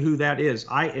exactly who that is.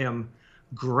 I am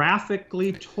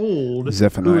graphically told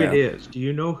who it is. Do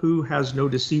you know who has no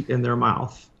deceit in their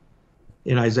mouth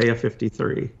in Isaiah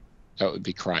 53? That would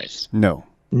be Christ. No,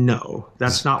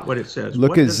 that's not what it says.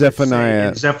 Look at Zephaniah.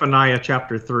 In Zephaniah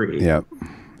chapter 3. Yep.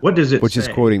 What does it Which say? is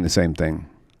quoting the same thing.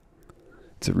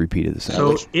 It's a repeat of the same.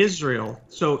 So Israel,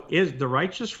 is the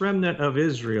righteous remnant of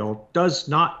Israel does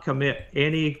not commit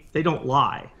any, they don't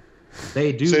lie.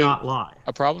 They do not lie.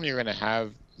 A problem you're going to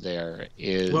have there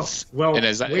is,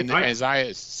 in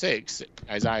Isaiah 6,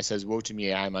 Isaiah says, woe to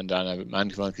me, I am undone, I have a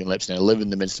man of unclean lips, and I live in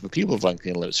the midst of a people of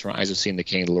unclean lips, for eyes have seen the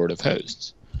King, the Lord of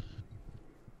hosts.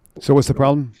 So what's the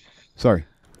problem? Sorry.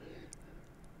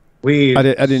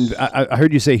 I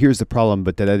heard you say here's the problem,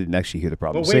 but then I didn't actually hear the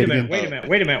problem. Well, wait a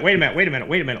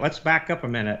minute. Let's back up a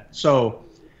minute. So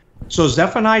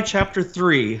Zephaniah chapter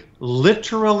 3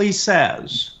 literally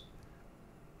says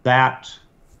that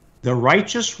the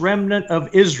righteous remnant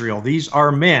of Israel, these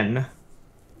are men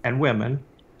and women,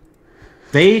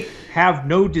 they have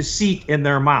no deceit in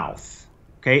their mouth.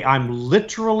 Okay, I'm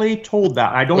literally told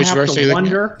that. I don't have to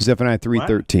wonder. Zephaniah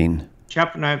 3:13.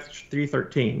 chapter 9,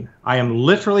 3:13. I am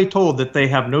literally told that they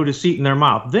have no deceit in their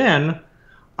mouth. Then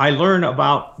I learn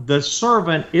about the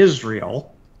servant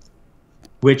Israel,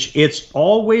 which it's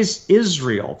always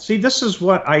Israel. See, this is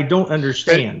what I don't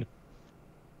understand.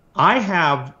 I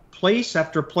have place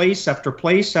after place after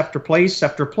place after place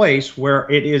after place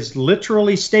where it is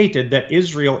literally stated that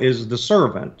Israel is the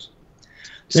servant.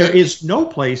 There is no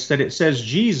place that it says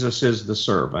Jesus is the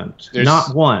servant.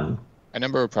 Not one. A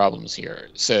number of problems here.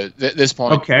 So this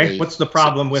point. Okay, what's the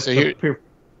problem with the?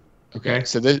 Okay,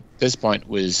 so this point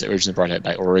was originally brought out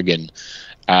by Oregon,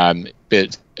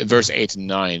 but verse 8 and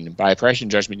 9, by oppression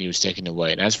and judgment he was taken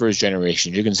away, and as for his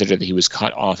generation, you consider that he was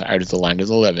cut off out of the land of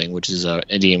the living, which is an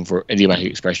idiomatic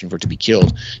expression for to be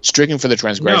killed, stricken for the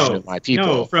transgression of my people.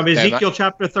 No, from Ezekiel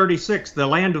chapter 36, the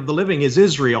land of the living is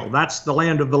Israel. That's the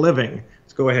land of the living.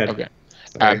 Let's go ahead. Okay.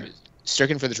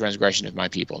 Stricken for the transgression of my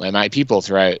people. Now, my people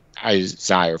throughout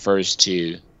Isaiah refers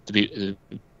to the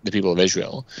people of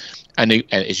Israel, and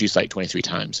it's used like 23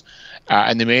 times.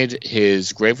 And they made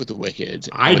his grave with the wicked.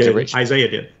 Isaiah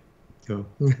did. Oh.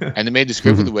 And they made his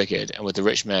grave with the wicked, and with the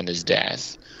rich man his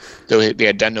death, though they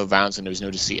had done no violence and there was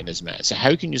no deceit in his mouth. So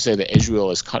how can you say that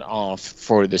Israel is cut off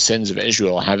for the sins of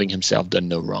Israel, having himself done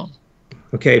no wrong?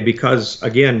 Okay, because,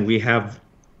 again, we have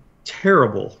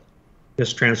terrible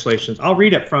mistranslations. I'll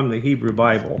read it from the Hebrew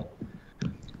Bible.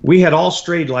 We had all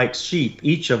strayed like sheep,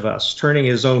 each of us, turning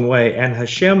his own way, and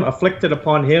Hashem afflicted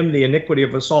upon him the iniquity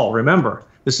of us all. Remember,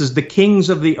 this is the kings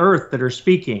of the earth that are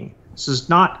speaking. This is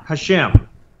not Hashem.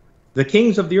 The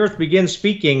kings of the earth begin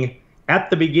speaking at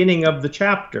the beginning of the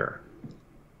chapter.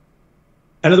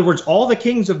 In other words, all the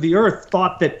kings of the earth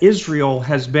thought that Israel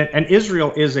has been, and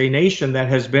Israel is a nation that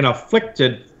has been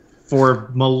afflicted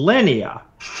for millennia.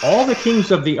 All the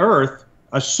kings of the earth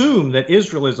assume that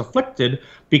Israel is afflicted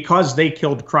because they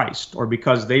killed Christ or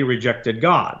because they rejected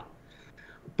God.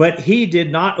 But he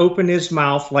did not open his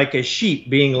mouth like a sheep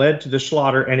being led to the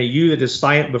slaughter, and a ewe that is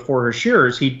silent before her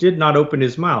shearers. He did not open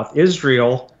his mouth.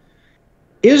 Israel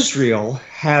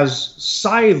has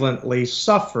silently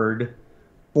suffered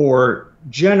for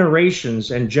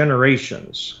generations and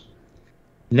generations.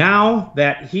 Now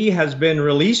that he has been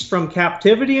released from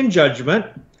captivity and judgment,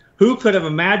 who could have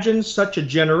imagined such a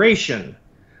generation?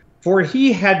 For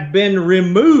he had been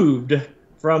removed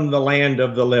from the land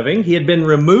of the living. He had been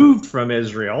removed from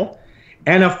Israel,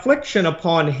 and affliction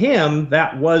upon him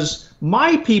that was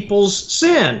my people's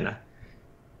sin.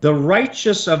 The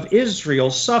righteous of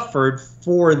Israel suffered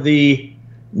for the,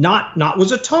 not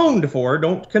was atoned for,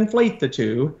 don't conflate the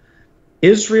two.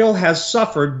 Israel has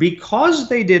suffered because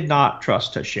they did not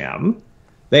trust Hashem.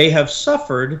 They have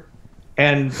suffered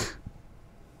and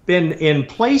been in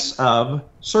place of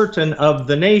certain of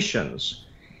the nations.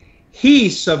 He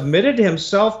submitted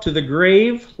himself to the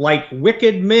grave like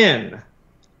wicked men.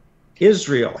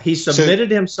 Israel, he submitted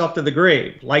himself to the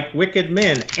grave like wicked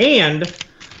men. And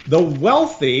the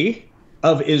wealthy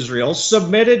of Israel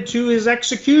submitted to his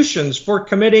executions for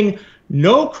committing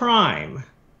no crime,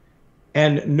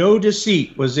 and no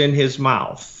deceit was in his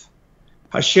mouth.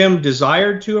 Hashem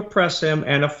desired to oppress him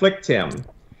and afflict him.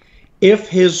 If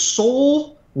his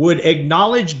soul would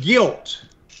acknowledge guilt,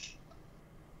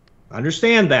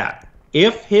 understand that.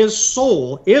 If his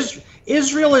soul,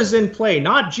 Israel is in play,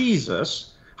 not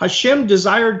Jesus. Hashem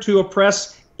desired to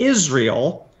oppress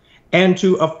Israel and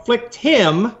to afflict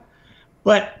him,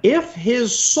 but if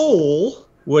his soul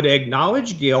would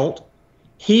acknowledge guilt,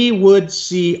 he would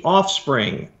see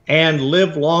offspring and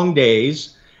live long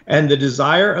days, and the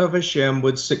desire of Hashem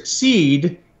would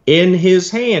succeed in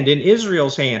his hand, in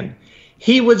Israel's hand.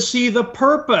 He would see the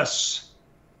purpose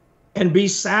and be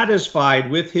satisfied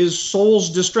with his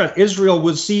soul's distress. Israel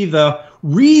would see the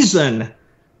reason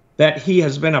that he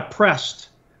has been oppressed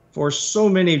for so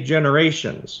many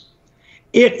generations.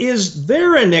 It is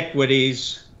their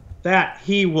iniquities that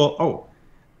he will,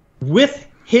 with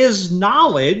his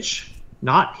knowledge,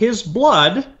 not his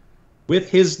blood, with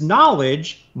his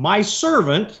knowledge, my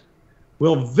servant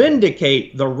will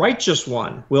vindicate the righteous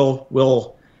one,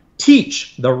 will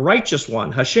teach the righteous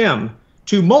one, Hashem,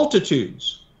 to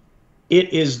multitudes.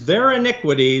 It is their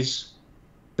iniquities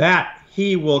that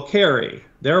he will carry.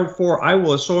 Therefore, I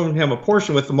will assign him a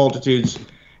portion with the multitudes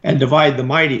and divide the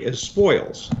mighty as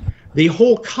spoils. The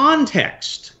whole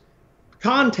context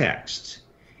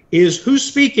is who's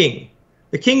speaking.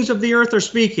 The kings of the earth are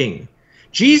speaking.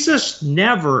 Jesus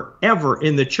never, ever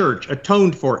in the church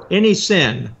atoned for any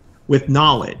sin with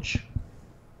knowledge.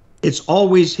 It's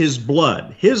always his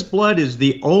blood. His blood is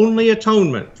the only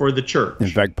atonement for the church. In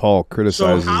fact, Paul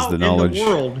criticizes the knowledge. So how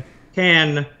in the world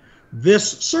can this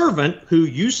servant, who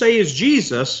you say is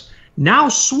Jesus, now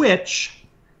switch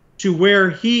to where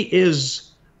he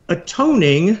is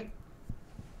atoning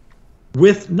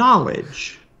with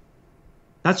knowledge?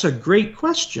 That's a great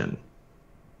question.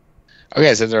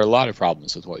 Okay, so there are a lot of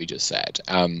problems with what you just said.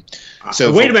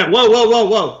 So wait a minute.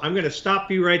 Whoa. I'm going to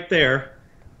stop you right there.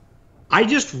 I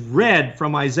just read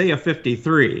from Isaiah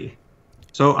 53.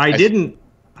 So I don't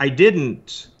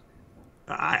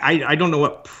know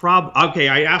what okay,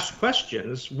 I asked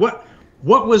questions. What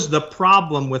was the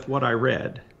problem with what I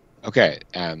read? Okay,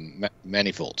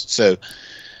 manifold. So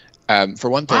for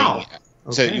one thing, wow.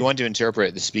 So Okay. you want to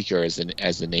interpret the speaker as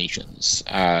the nations,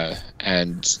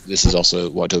 and this is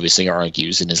also what Toby Singer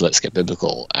argues in his Let's Get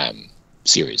Biblical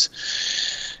series.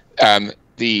 But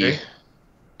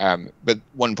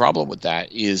one problem with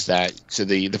that is that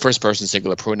the first person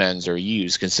singular pronouns are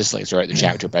used consistently throughout the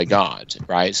chapter by God,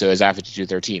 right? So Isaiah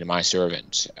 52:13, my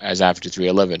servant; Isaiah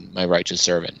 53:11, my righteous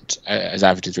servant;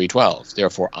 Isaiah 53:12,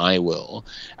 therefore I will.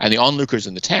 And the onlookers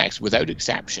in the text, without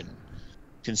exception,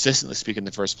 consistently speak in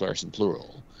the first person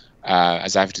plural.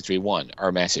 Isaiah 53:1,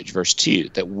 our message. Verse 2,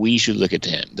 that we should look at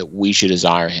him, that we should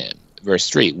desire him. Verse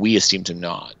 3, we esteemed him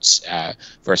not.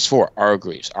 Verse 4, our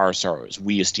griefs, our sorrows,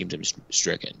 we esteemed him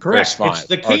stricken. Correct. Verse 5, it's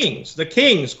the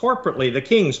kings corporately, the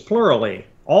kings plurally,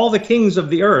 all the kings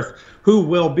of the earth who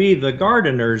will be the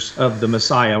gardeners of the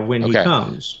Messiah when he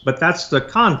comes. But that's the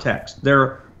context.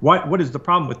 What is the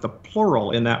problem with the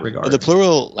plural in that regard? Well, the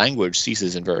plural language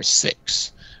ceases in verse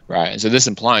 6. Right, and so this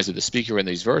implies that the speaker in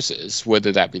these verses,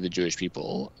 whether that be the Jewish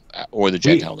people or the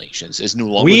Gentile nations, is no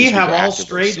longer. We have all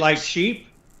strayed like sheep.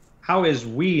 How is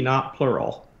we not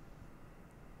plural?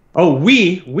 Oh,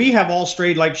 we have all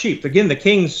strayed like sheep. Again, the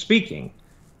king's speaking,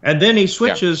 and then he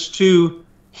switches to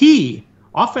he.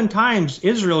 Oftentimes,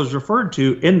 Israel is referred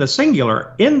to in the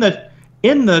singular. That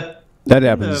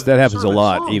happens a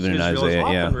lot, even in Israel Isaiah. Is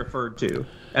often referred to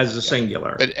as the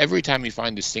singular. But every time you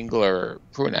find a singular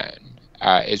pronoun,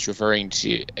 it's referring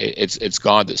to it's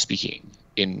God that's speaking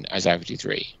in Isaiah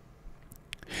 53.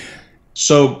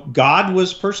 So God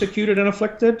was persecuted and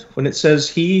afflicted when it says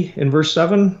he in verse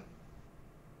 7.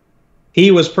 He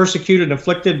was persecuted and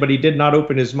afflicted, but he did not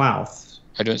open his mouth.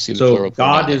 I don't see the so plural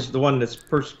God pronoun. is the one that's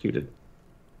persecuted.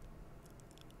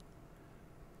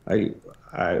 I'm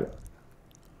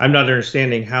not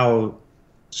understanding how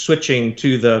switching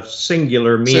to the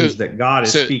singular means that God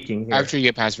is speaking here. After you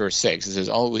get past verse 6, it says,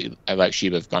 all we like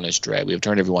sheep have gone astray. We have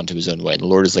turned everyone to his own way. And the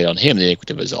Lord has laid on him the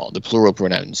iniquity of us all. The plural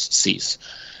pronouns cease.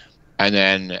 And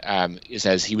then it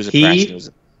says he was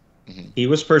oppressed. He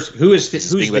was who's the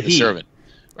he? The servant,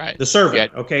 right? The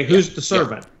servant. Okay, who's the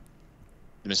servant?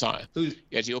 The Messiah.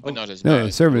 Yet he opened not his mouth. No,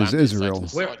 the servant is Israel.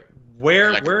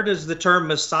 Where does the term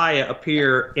Messiah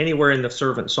appear anywhere in the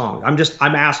servant song?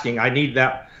 I'm asking. I need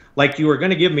that. Like you were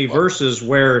going to give me verses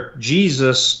where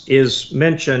Jesus is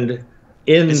mentioned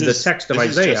in the text of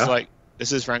Isaiah.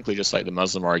 This is frankly just like the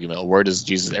Muslim argument. Where does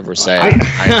Jesus ever say, I am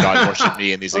God, worship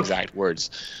me, in these exact words?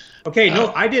 Okay,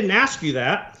 no, I didn't ask you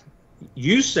that.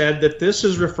 You said that this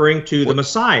is referring to the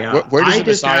Messiah. Where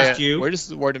does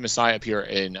the word of Messiah appear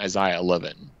in Isaiah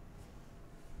 11?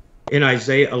 In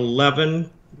Isaiah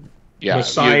 11, yeah,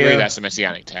 Messiah, you agree that's a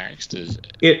messianic text?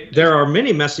 There are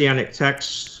many messianic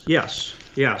texts, yes.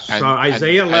 So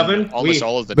Isaiah 11, almost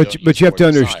all of them. But you have to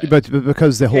understand. But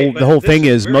because the whole thing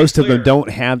is most of them don't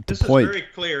have the point. This is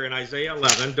very clear in Isaiah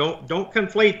 11. Don't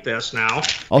conflate this now.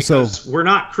 Also, we're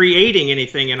not creating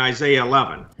anything in Isaiah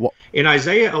 11. Well, in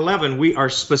Isaiah 11, we are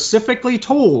specifically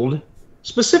told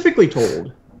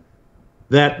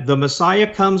that the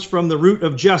Messiah comes from the root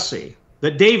of Jesse.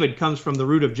 That David comes from the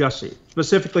root of Jesse.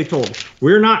 Specifically told.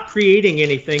 We're not creating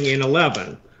anything in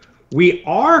 11. We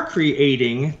are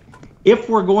creating. If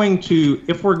we're going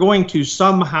to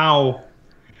somehow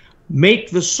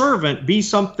make the servant be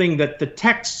something that the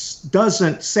text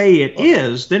doesn't say it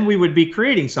is, then we would be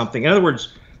creating something. In other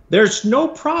words, there's no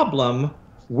problem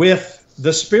with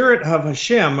the spirit of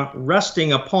Hashem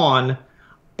resting upon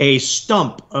a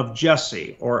stump of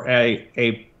Jesse or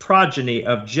a progeny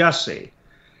of Jesse.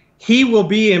 He will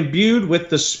be imbued with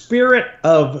the spirit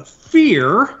of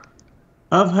fear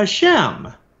of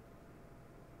Hashem.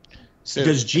 So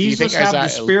does Jesus have the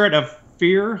spirit of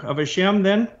fear of Hashem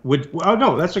then?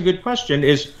 No, that's a good question.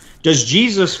 Does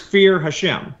Jesus fear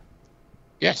Hashem?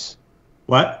 Yes.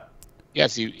 What?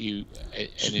 Yes, Jesus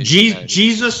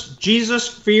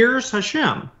fears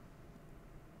Hashem.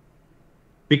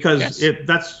 Because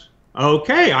that's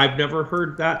okay. I've never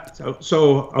heard that.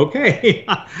 So okay,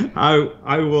 I'll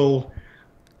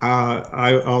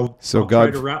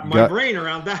try to wrap my brain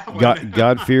around that one.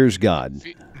 God fears God.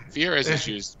 Fear, as it's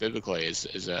used biblically,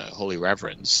 is a holy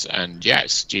reverence, and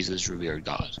yes, Jesus revered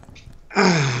God.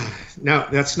 No,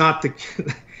 that's not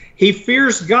He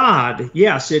fears God.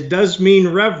 Yes, it does mean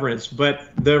reverence,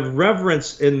 but the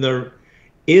reverence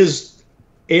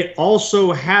it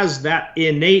also has that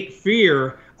innate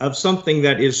fear of something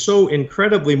that is so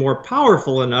incredibly more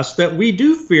powerful in us that we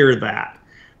do fear that.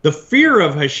 The fear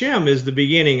of Hashem is the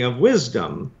beginning of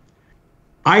wisdom.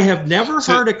 I have never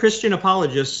heard a Christian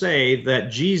apologist say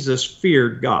that Jesus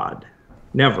feared God.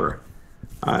 Never.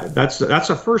 That's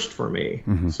a first for me.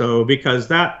 Mm-hmm. So because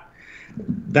that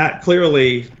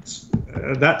clearly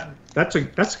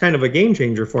that's kind of a game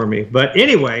changer for me. But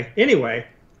anyway,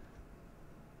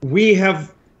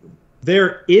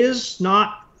 there is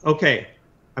not, okay,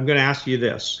 I'm going to ask you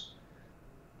this.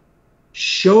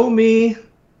 Show me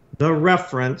the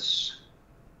reference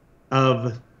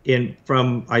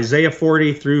from Isaiah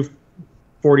 40 through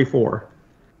 44.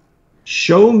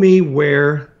 Show me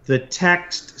where the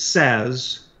text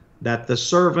says that the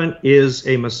servant is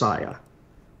a Messiah.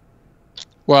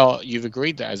 Well, you've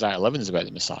agreed that Isaiah 11 is about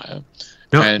the Messiah.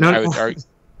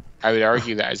 I would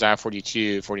argue that Isaiah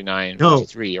 42, 49,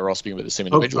 53 are all speaking about the same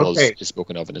individual as is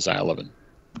spoken of in Isaiah 11.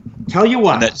 Tell you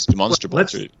what. And that's demonstrable.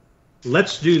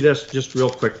 Let's do this just real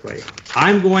quickly.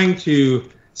 I'm going to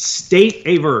state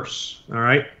a verse, all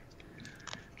right?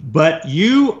 But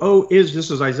you,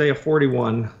 this is Isaiah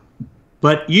 41.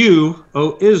 But you,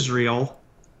 O Israel,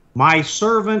 my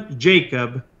servant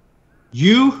Jacob,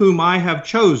 you whom I have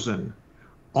chosen,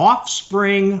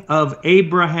 offspring of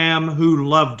Abraham who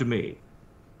loved me.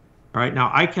 All right,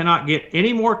 now I cannot get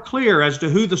any more clear as to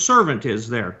who the servant is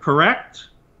there, correct?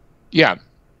 Yeah,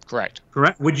 correct.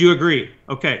 Correct. Would you agree?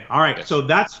 Okay, all right. Yes.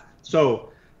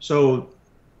 So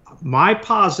my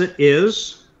posit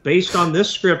is, based on this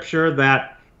scripture,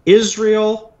 that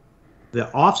Israel,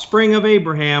 the offspring of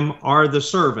Abraham, are the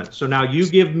servant. So now you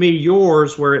give me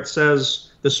yours where it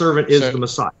says the servant is the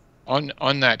Messiah.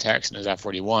 On that text in Isaiah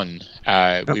 41,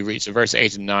 we read, so verse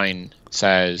 8 and 9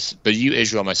 says, But you,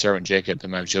 Israel, my servant Jacob,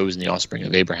 whom I have chosen, the offspring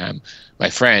of Abraham, my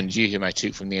friend, you whom I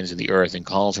took from the ends of the earth and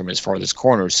called from its farthest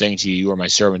corners, saying to you, You are my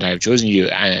servant, I have chosen you,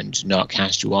 and not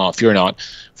cast you off. Fear not,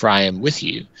 for I am with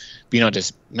you. Be not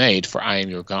dismayed, for I am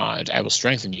your God. I will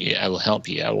strengthen you, I will help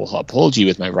you, I will uphold you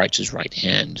with my righteous right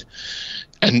hand.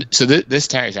 And so this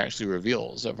text actually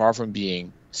reveals that far from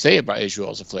being saved by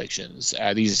Israel's afflictions,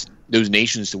 those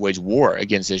nations to wage war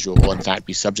against Israel will in fact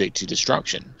be subject to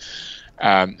destruction.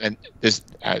 And this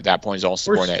that point is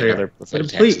also borne out in other prophetic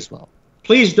texts as well.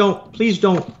 Please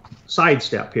don't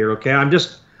sidestep here, okay? I'm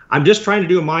just trying to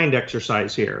do a mind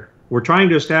exercise here. We're trying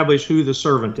to establish who the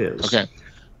servant is. Okay.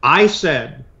 I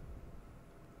said,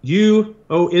 You,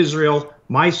 O Israel,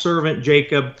 my servant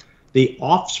Jacob, the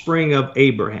offspring of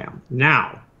Abraham.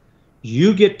 Now,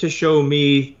 you get to show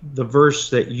me the verse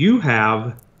that you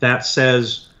have that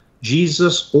says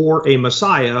Jesus or a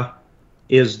Messiah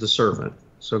is the servant.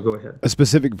 So go ahead. A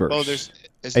specific verse. Well,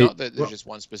 it's not that there's just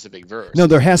one specific verse. No,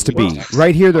 there has to be.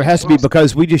 Right here, there has to be,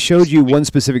 because we just showed you one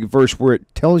specific verse where it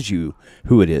tells you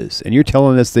who it is. And you're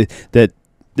telling us that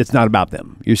it's not about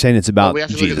them. You're saying it's about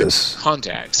Jesus.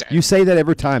 Context. You say that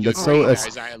every time.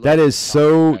 That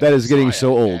is getting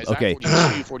so old. Okay.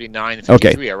 42, 49, and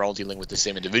 53 are all dealing with the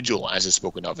same individual as is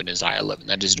spoken of in Isaiah 11.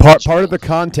 That is part of the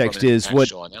context is what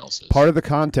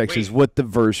the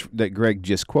verse that Greg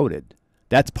just quoted.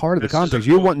 That's part of the context.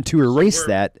 You're wanting to erase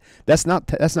that. That's not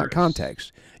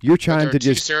context. You're trying to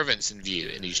just two servants in view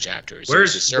in these chapters. Where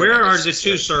are the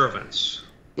two servants?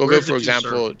 We'll go, for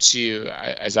example, to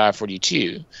Isaiah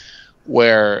 42,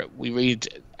 where we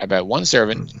read about one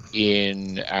servant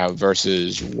in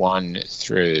verses 1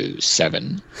 through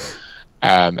 7.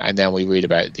 And then we read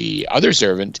about the other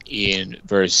servant in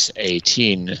verse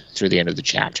 18 through the end of the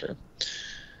chapter.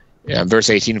 Verse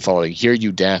 18 following, Hear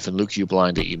you deaf, and look you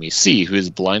blind, that you may see. Who is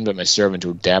blind but my servant,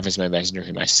 or deaf is my messenger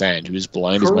whom I send? Who is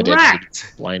blind is my deputy,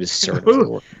 blind is the servant of the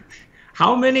Lord.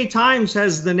 How many times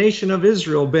has the nation of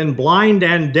Israel been blind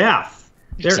and deaf?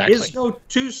 There is no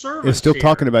two servants. It's still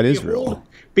talking about Israel.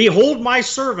 Behold my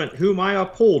servant whom I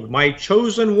uphold, my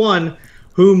chosen one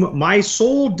whom my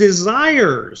soul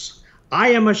desires. I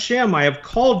am Hashem. I have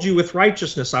called you with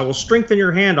righteousness. I will strengthen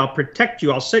your hand. I'll protect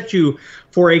you. I'll set you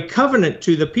for a covenant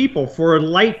to the people, for a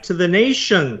light to the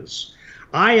nations.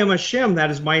 I am Hashem. That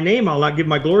is my name. I'll not give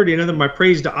my glory to another, my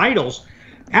praise to idols.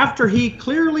 After he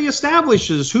clearly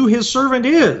establishes who his servant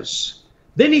is,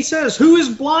 then he says, Who is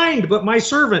blind but my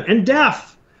servant, and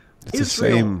deaf?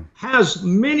 Israel has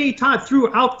many times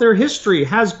throughout their history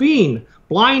has been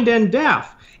blind and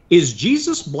deaf. Is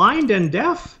Jesus blind and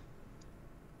deaf?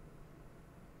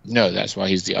 No, that's why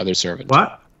he's the other servant.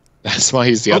 What? That's why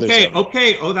he's the other servant.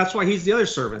 Okay. Oh, that's why he's the other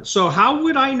servant. So how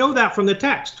would I know that from the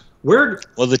text? Well,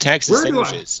 the text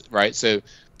establishes, right? So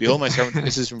Behold my servant,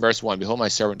 this is from verse 1. Behold my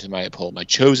servant whom I uphold, my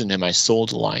chosen whom my soul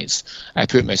delights. I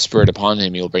put my spirit upon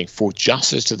him. He will bring forth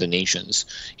justice to the nations.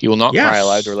 He will not cry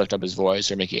aloud or lift up his voice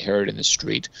or make it heard in the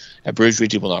street. A bruised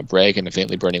reed he will not break, and a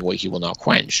faintly burning wick he will not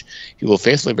quench. He will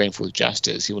faithfully bring forth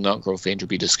justice. He will not grow faint or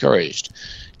be discouraged,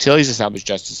 till he's established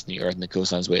justice in the earth, and the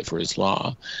coastlands wait for his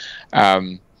law.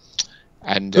 Who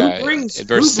brings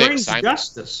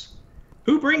justice?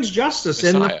 Who brings justice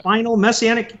Messiah. in the final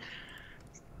messianic?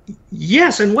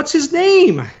 Yes, and what's his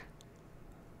name?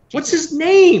 What's his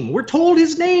name? We're told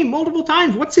his name multiple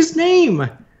times. What's his name?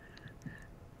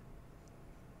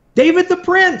 David the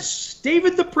Prince.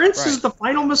 David the Prince is the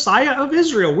final Messiah of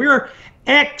Israel. We're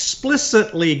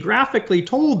explicitly, graphically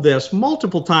told this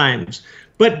multiple times.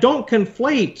 But don't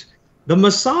conflate the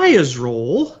Messiah's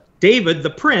role, David the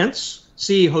Prince.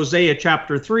 See Hosea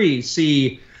chapter 3.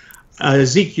 See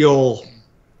Ezekiel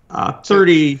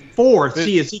 34.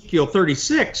 See Ezekiel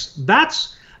 36.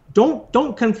 Don't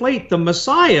conflate the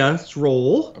Messiah's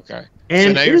role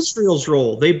and Israel's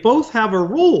role. They both have a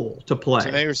role to play.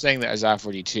 So now you're saying that Isaiah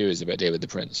 42 is about David the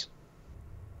Prince?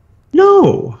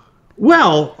 No.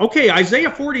 Well, okay,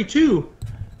 Isaiah 42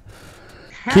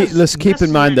 has let's keep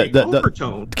in mind that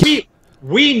overtone.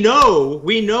 We know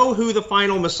who the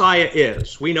final Messiah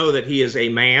is. We know that he is a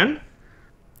man.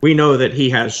 We know that he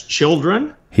has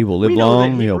children. He will live we know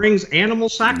long. That he brings animal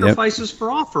sacrifices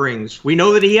for offerings. We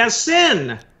know that he has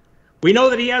sin. We know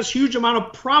that he has huge amount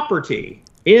of property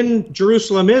in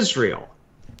Jerusalem, Israel.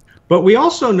 But we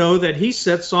also know that he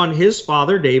sits on his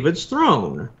father David's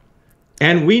throne.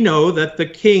 And we know that the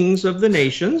kings of the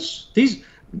nations,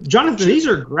 Jonathan, these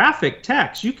are graphic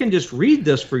texts. You can just read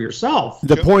this for yourself.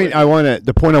 The point I want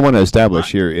to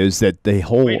establish here is that the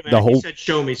whole You said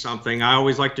show me something. I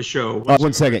always like to show.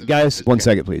 One second, guys. 1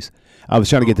 second, please. I was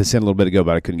trying to get this in a little bit ago,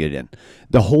 but I couldn't get it in.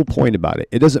 The whole point about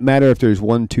it doesn't matter if there's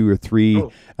 1, 2, or 3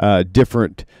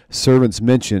 different servants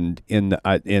mentioned in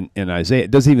Isaiah.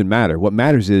 It doesn't even matter. What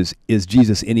matters is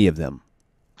Jesus any of them?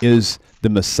 Is the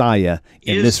Messiah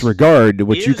in this regard,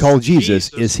 what you call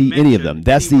Jesus, is he any of them?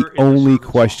 That's the only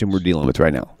question we're dealing with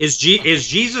right now. Is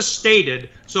Jesus stated?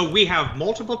 So we have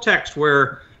multiple texts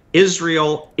where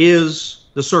Israel is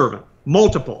the servant.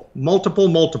 Multiple.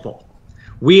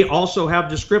 We also have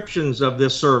descriptions of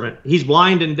this servant. He's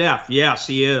blind and deaf. Yes,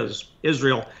 he is.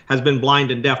 Israel has been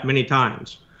blind and deaf many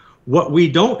times. What we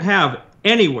don't have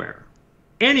anywhere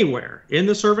in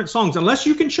the servant songs, unless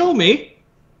you can show me,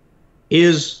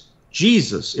 is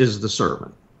Jesus is the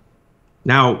servant.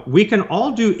 Now, we can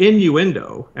all do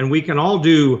innuendo, and we can all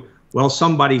do, well,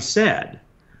 somebody said.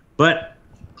 But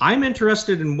I'm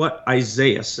interested in what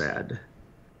Isaiah said.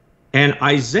 And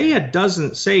Isaiah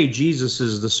doesn't say Jesus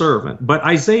is the servant, but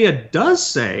Isaiah does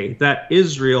say that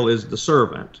Israel is the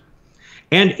servant.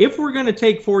 And if we're going to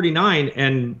take 49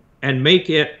 and make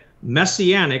it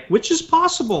messianic, which is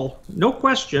possible, no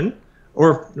question,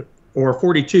 or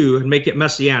 42 and make it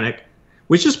messianic,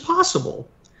 which is possible,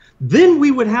 then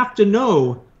we would have to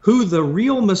know who the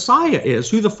real Messiah is,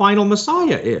 who the final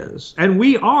Messiah is. And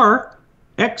we are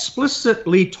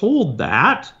explicitly told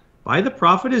that by the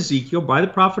prophet Ezekiel, by the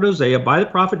prophet Hosea, by the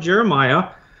prophet Jeremiah.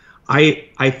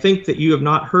 I think that you have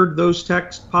not heard those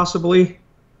texts, possibly,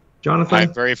 Jonathan?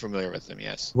 I'm very familiar with them,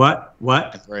 yes. What?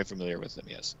 I'm very familiar with them,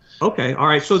 yes. Okay, all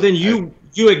right. So then you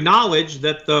acknowledge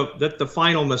that the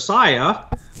final Messiah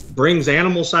brings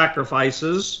animal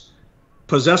sacrifices,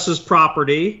 possesses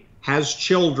property, has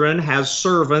children, has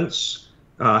servants,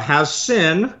 has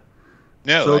sin.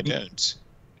 No, so I don't.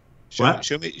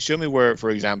 Show me where,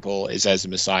 for example, it says the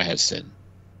Messiah has sin.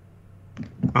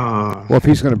 Well, if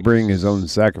he's going to bring his own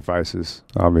sacrifices,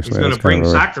 obviously. He's going to bring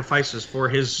sacrifices for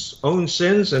his own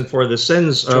sins and for the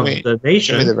sins of the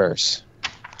nation. Show me the verse.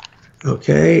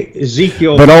 Okay,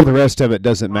 Ezekiel. But all the rest of it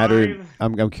doesn't matter.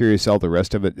 I'm curious, all the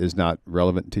rest of it is not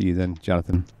relevant to you then,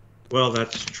 Jonathan? Well,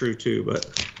 that's true too,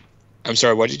 but... I'm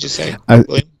sorry, what did you say?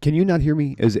 Can you not hear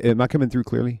me? Am I coming through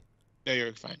clearly? No,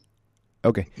 you're fine.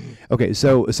 Okay.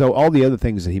 So all the other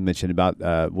things that he mentioned about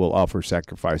we'll offer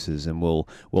sacrifices and we'll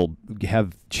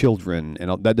have children,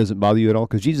 and all, that doesn't bother you at all,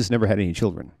 because Jesus never had any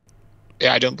children.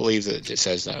 Yeah, I don't believe that it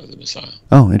says that of the Messiah.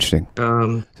 Oh, interesting.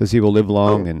 Says he will live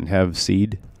long and have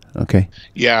seed. Okay.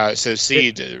 Yeah. So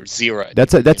seed, zero.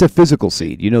 That's a physical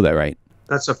seed. You know that, right?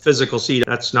 That's a physical seed.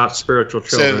 That's not spiritual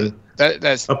children. So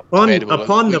that's upon the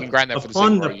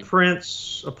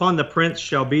prince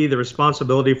shall be the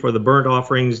responsibility for the burnt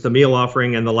offerings, the meal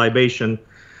offering, and the libation,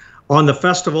 on the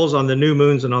festivals, on the new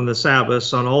moons, and on the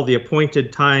Sabbaths, on all the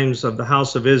appointed times of the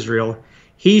house of Israel.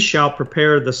 He shall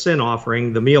prepare the sin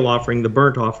offering, the meal offering, the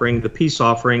burnt offering, the peace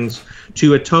offerings,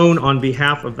 to atone on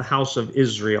behalf of the house of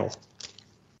Israel.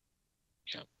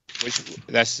 Yeah.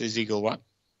 That's Ezekiel what?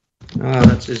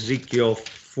 That's Ezekiel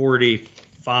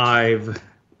 45,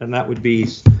 and that would be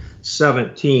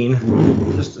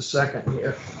 17. Just a second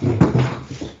here.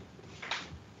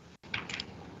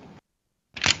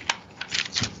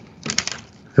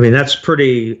 I mean, that's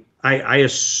pretty. I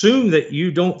assume that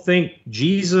you don't think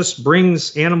Jesus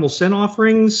brings animal sin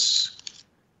offerings.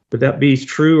 Would that be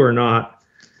true or not?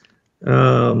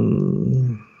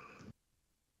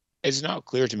 It's not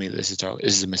clear to me that this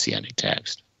is a messianic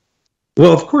text.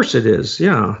 Well, of course it is.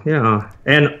 Yeah.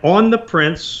 And on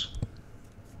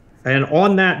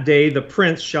that day, the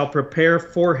prince shall prepare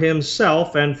for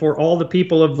himself and for all the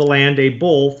people of the land a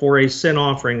bull for a sin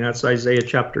offering. That's Isaiah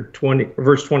chapter 20,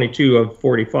 verse 22 of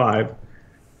 45.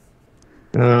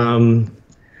 When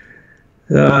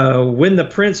the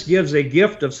prince gives a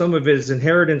gift of some of his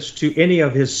inheritance to any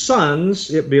of his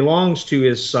sons, it belongs to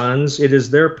his sons. It is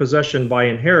their possession by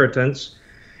inheritance.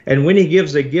 And when he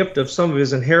gives a gift of some of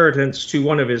his inheritance to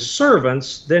one of his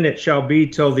servants, then it shall be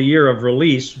till the year of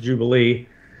release, Jubilee.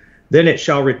 Then it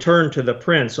shall return to the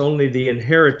prince. Only the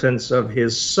inheritance of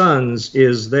his sons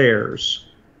is theirs.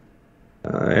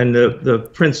 And the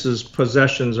prince's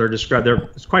possessions are described.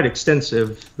 It's quite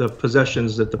extensive, the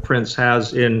possessions that the prince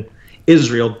has in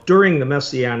Israel during the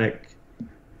Messianic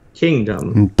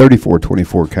kingdom.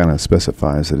 34:24 kind of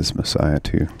specifies that it's Messiah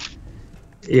too.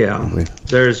 Yeah, probably.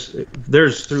 There's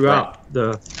throughout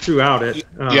it.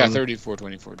 Yeah,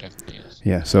 34:24 definitely is.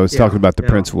 Yeah, so it's talking about the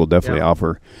prince will definitely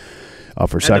offer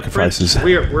and sacrifices.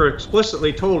 We're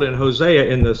explicitly told in Hosea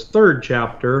in this 3rd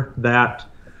chapter that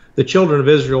the children of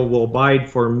Israel will abide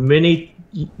for many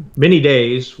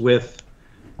days with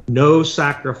no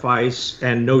sacrifice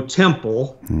and no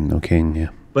temple. No king, yeah.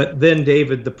 But then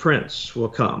David the prince will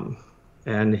come,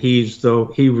 and he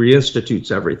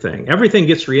reinstitutes everything. Everything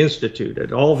gets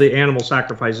reinstituted. All the animal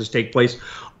sacrifices take place.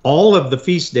 All of the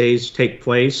feast days take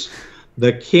place.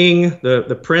 The king,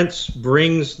 the prince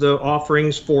brings the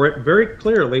offerings for it very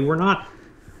clearly. We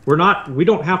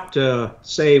don't have to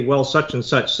say, well, such and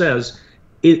such says.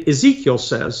 Ezekiel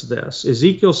says this.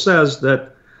 Ezekiel says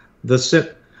that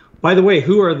by the way,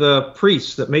 who are the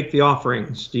priests that make the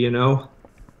offerings? Do you know?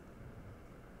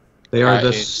 They are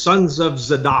the sons of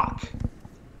Zadok.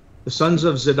 The sons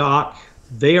of Zadok,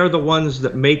 they are the ones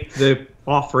that make the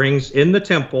offerings in the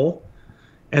temple.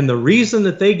 And the reason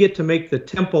that they get to make the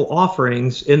temple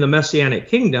offerings in the Messianic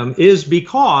kingdom is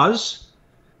because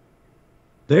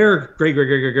their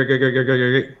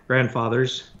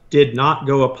great-great-great-great-great-grandfathers did not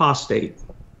go apostate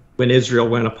when Israel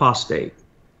went apostate.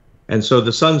 And so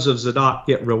the sons of Zadok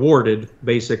get rewarded,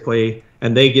 basically,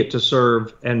 and they get to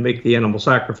serve and make the animal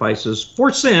sacrifices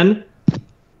for sin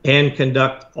and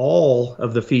conduct all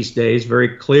of the feast days.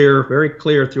 Very clear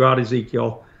throughout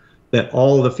Ezekiel that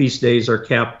all the feast days are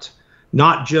kept,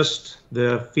 not just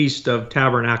the Feast of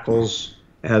Tabernacles,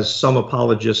 as some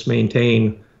apologists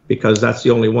maintain, because that's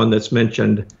the only one that's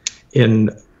mentioned in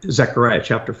Zechariah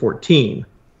chapter 14.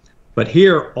 But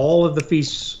here, all of the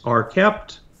feasts are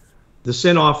kept. The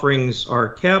sin offerings are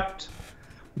kept.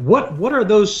 What are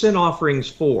those sin offerings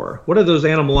for? What are those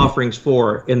animal offerings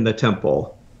for in the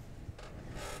temple?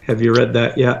 Have you read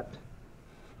that yet?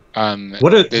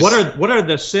 What are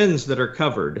the sins that are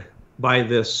covered by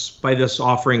this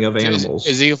offering of animals?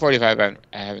 Ezekiel 45 I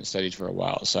haven't studied for a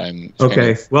while, so I'm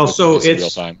okay. Well, so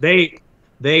it's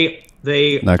they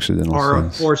accidental are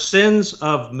sins. For sins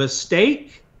of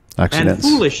mistake and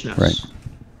foolishness. Right.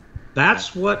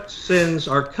 That's what sins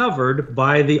are covered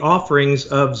by the offerings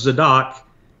of Zadok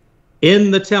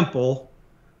in the temple,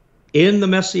 in the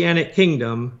Messianic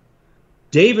kingdom.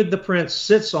 David the prince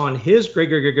sits on his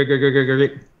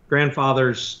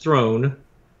great-grandfather's throne,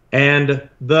 and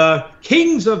the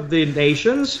kings of the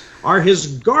nations are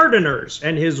his gardeners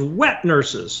and his wet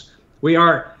nurses. We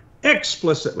are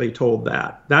explicitly told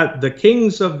that the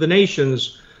kings of the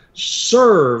nations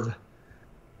serve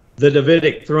the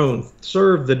Davidic throne,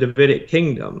 serve the Davidic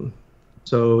kingdom.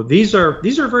 So these are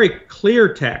very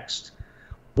clear texts.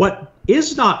 What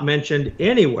is not mentioned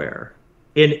anywhere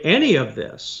in any of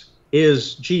this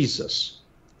is Jesus.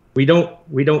 We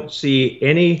don't see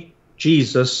any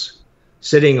Jesus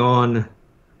sitting on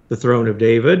the throne of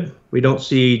David. We don't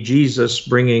see Jesus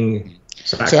bringing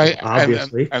sacrifice,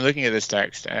 obviously. I'm looking at this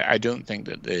text. I don't think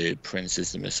that the prince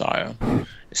is the Messiah.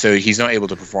 So he's not able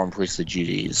to perform priestly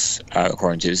duties,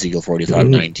 according to Ezekiel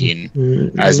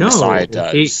 45:19, as the Messiah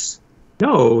does.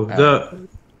 Well,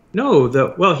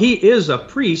 he is a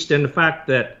priest in the fact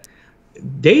that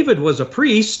David was a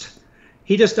priest.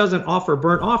 He just doesn't offer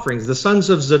burnt offerings. The sons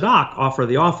of Zadok offer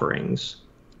the offerings.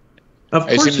 Of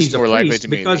course, he's more likely to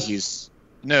me because he's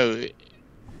no.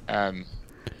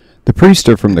 The priests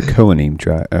are from the Kohanim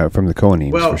from the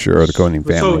Kohanim for sure, or the Kohanim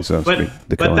family.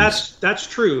 But that's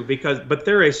true but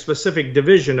they're a specific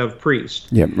division of priests.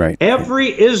 Yeah, right.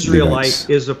 Every Israelite Levites.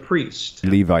 is a priest.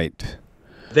 Levite.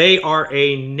 They are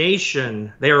a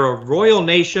nation. They are a royal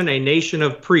nation, a nation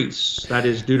of priests. That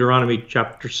is Deuteronomy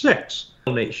chapter 6.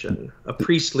 Nation, a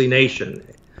priestly nation.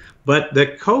 But the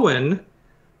Cohen,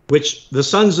 which the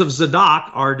sons of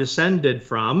Zadok are descended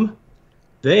from,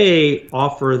 they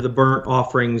offer the burnt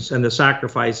offerings and the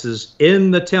sacrifices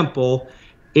in the temple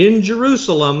in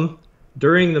Jerusalem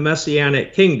during the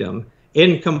Messianic kingdom,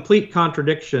 in complete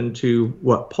contradiction to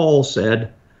what Paul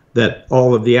said, that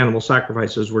all of the animal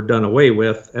sacrifices were done away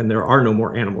with and there are no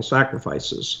more animal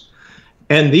sacrifices.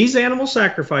 And these animal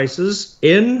sacrifices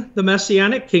in the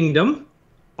Messianic kingdom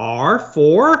are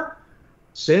for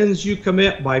sins you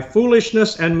commit by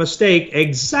foolishness and mistake,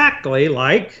 exactly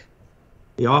like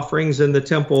the offerings in the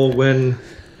temple when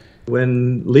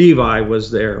Levi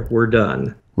was there were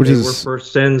done. They were for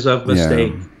sins of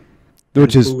mistake. Yeah.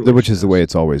 Which is the way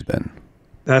it's always been.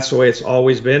 That's the way it's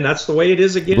always been. That's the way it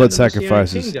is again. Blood in the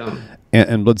sacrifices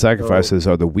and blood sacrifices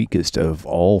are the weakest of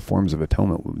all forms of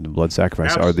atonement. The blood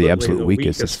sacrifices are the absolute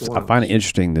weakest. I find it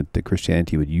interesting that the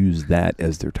Christianity would use that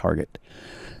as their target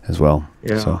as well.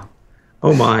 Yeah. So.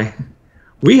 Oh my.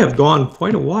 We have gone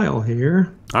quite a while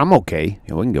here. I'm okay.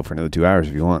 Yeah, we can go for another 2 hours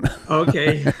if you want.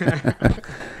 Okay.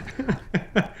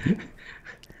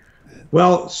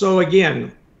 Well, so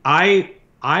again, I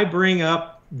bring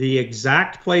up the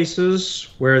exact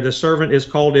places where the servant is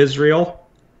called Israel.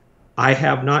 I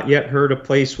have not yet heard a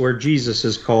place where Jesus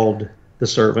is called the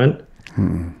servant.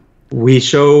 We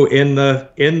show in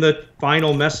the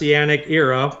final Messianic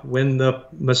era, when the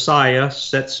Messiah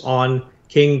sits on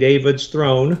King David's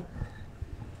throne,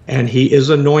 and he is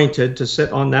anointed to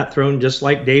sit on that throne just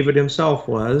like David himself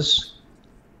was.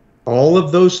 All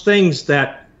of those things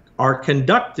that are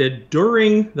conducted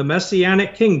during the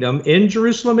Messianic kingdom in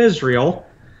Jerusalem, Israel,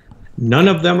 none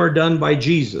of them are done by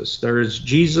Jesus.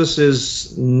 Jesus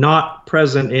is not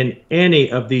present in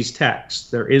any of these texts.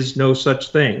 There is no such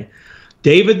thing.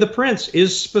 David the Prince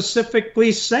is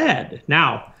specifically said.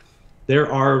 Now, there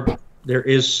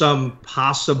is some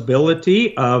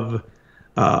possibility of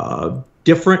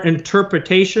different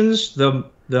interpretations.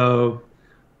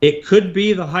 It could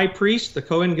be the high priest, the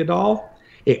Kohen Gadol.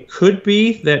 It could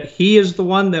be that he is the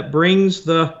one that brings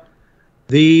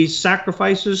the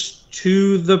sacrifices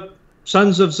to the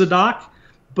sons of Zadok.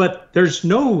 But there's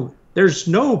no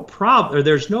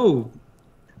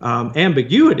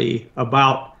ambiguity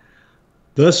about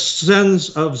the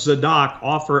sons of Zadok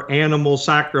offer animal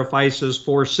sacrifices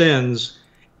for sins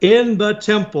in the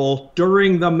temple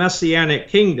during the Messianic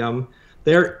kingdom.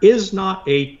 There is not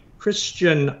a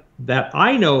Christian that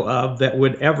I know of that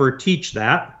would ever teach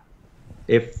that.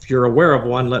 If you're aware of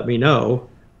one, let me know.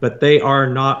 But they are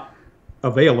not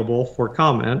available for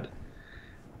comment.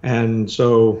 And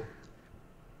so,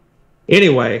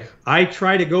 anyway, I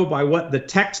try to go by what the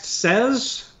text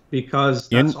says, because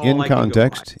that's all I can go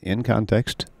by. In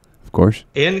context, of course.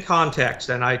 In context,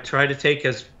 and I try to take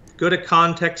as good a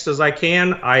context as I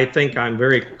can. I think I'm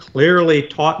very clearly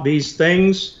taught these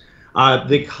things.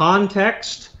 The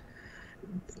context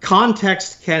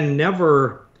can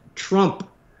never trump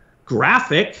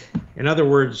graphic. In other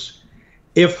words,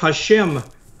 if Hashem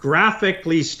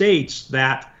graphically states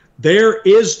that there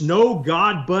is no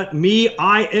God but me,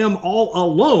 I am all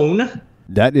alone,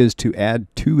 that is to add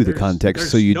to the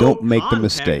context so you don't make the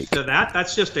mistake. To that.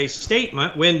 That's just a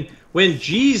statement. When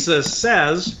Jesus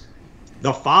says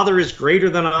the Father is greater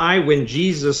than I, when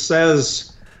Jesus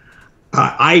says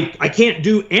I can't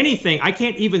do anything, I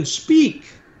can't even speak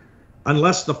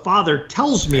unless the Father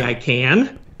tells me I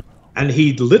can, and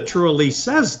he literally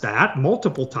says that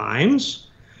multiple times.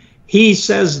 He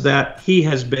says that he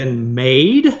has been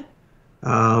made.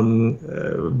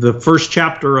 The first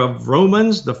chapter of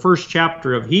Romans, the first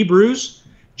chapter of Hebrews,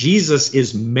 Jesus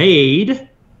is made.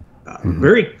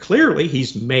 Very clearly,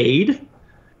 he's made.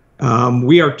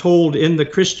 We are told in the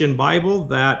Christian Bible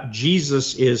that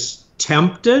Jesus is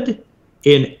tempted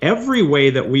in every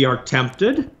way that we are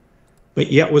tempted,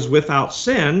 but yet was without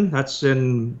sin. That's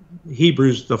in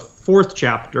Hebrews, the 4th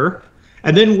chapter.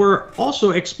 And then we're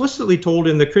also explicitly told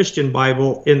in the Christian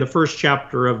Bible, in the first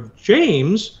chapter of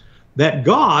James, that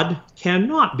God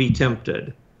cannot be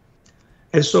tempted.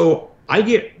 And so I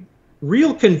get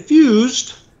real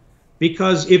confused,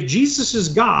 because if Jesus is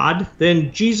God,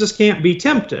 then Jesus can't be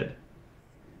tempted.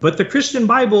 But the Christian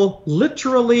Bible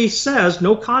literally says,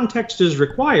 no context is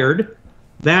required,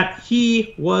 that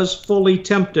he was fully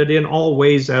tempted in all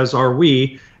ways as are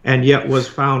we, and yet was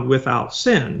found without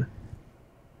sin.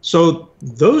 So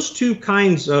those two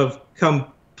kinds of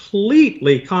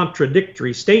completely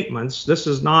contradictory statements, this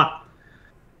is not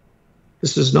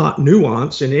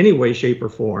nuance in any way, shape, or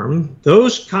form.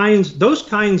 Those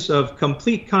kinds of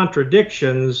complete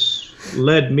contradictions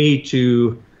led me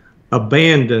to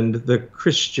abandon the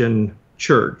Christian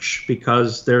church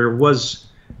because there was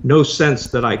no sense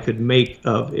that I could make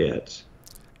of it.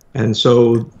 And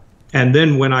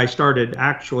then when I started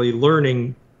actually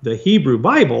learning the Hebrew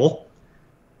Bible,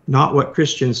 not what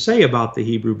Christians say about the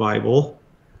Hebrew Bible,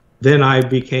 then I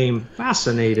became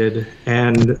fascinated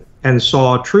and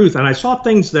saw truth. And I saw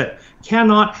things that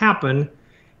cannot happen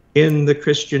in the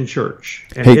Christian church.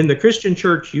 And in the Christian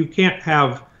church, you can't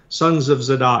have sons of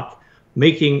Zadok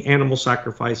making animal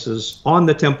sacrifices on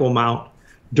the Temple Mount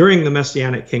during the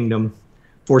Messianic kingdom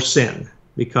for sin,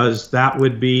 because that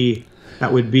would be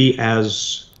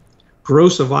as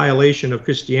gross a violation of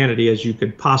Christianity as you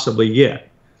could possibly get.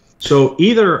 So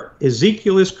either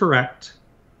Ezekiel is correct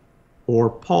or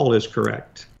Paul is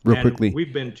correct. Real quickly.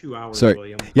 We've been 2 hours, Sorry.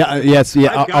 William. Yeah, yes,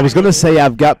 yeah. I was going to say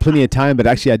I've got plenty of time, but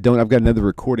actually I don't. I've got another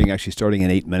recording actually starting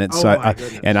in 8 minutes. Oh, so my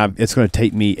goodness. it's going to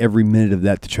take me every minute of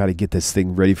that to try to get this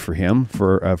thing ready for him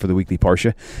for the weekly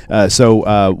Parsha.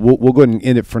 So we'll go ahead and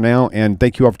end it for now. And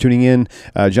thank you all for tuning in.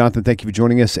 Jonathan, thank you for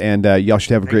joining us. And y'all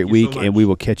should have a great week. And we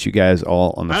will catch you guys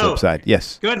all on the flip side.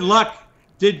 Yes. Good luck.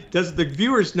 Does the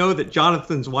viewers know that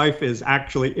Jonathan's wife is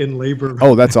actually in labor?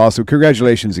 Oh, that's awesome.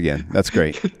 Congratulations again. That's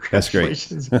great. That's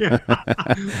great. Yeah.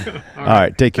 All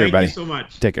right. Take care, everybody. Thank you so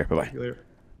much. Take care. Bye-bye.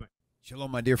 Bye.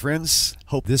 Shalom, my dear friends.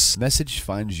 Hope this message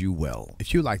finds you well.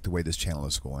 If you like the way this channel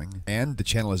is going and the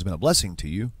channel has been a blessing to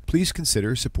you, please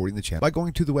consider supporting the channel by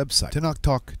going to the website,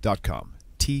 TaNaChTalk.com,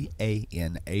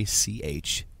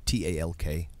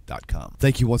 TANACHTALK.com.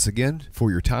 Thank you once again for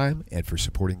your time and for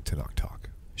supporting TaNaCh Talk.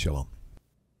 Shalom.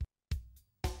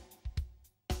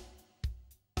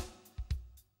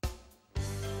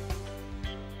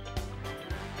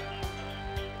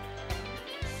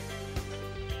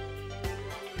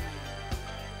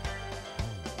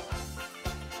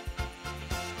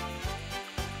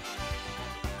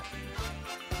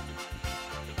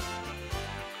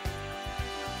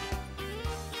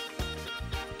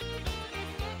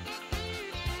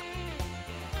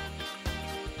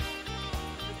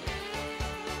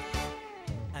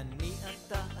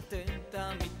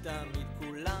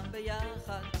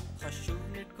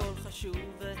 חשוב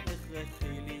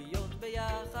והכרחי להיות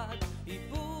ביחד.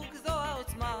 איפוק זו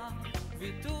העוצמה,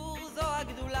 ויתור זו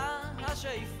הגדולה,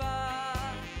 השאיפה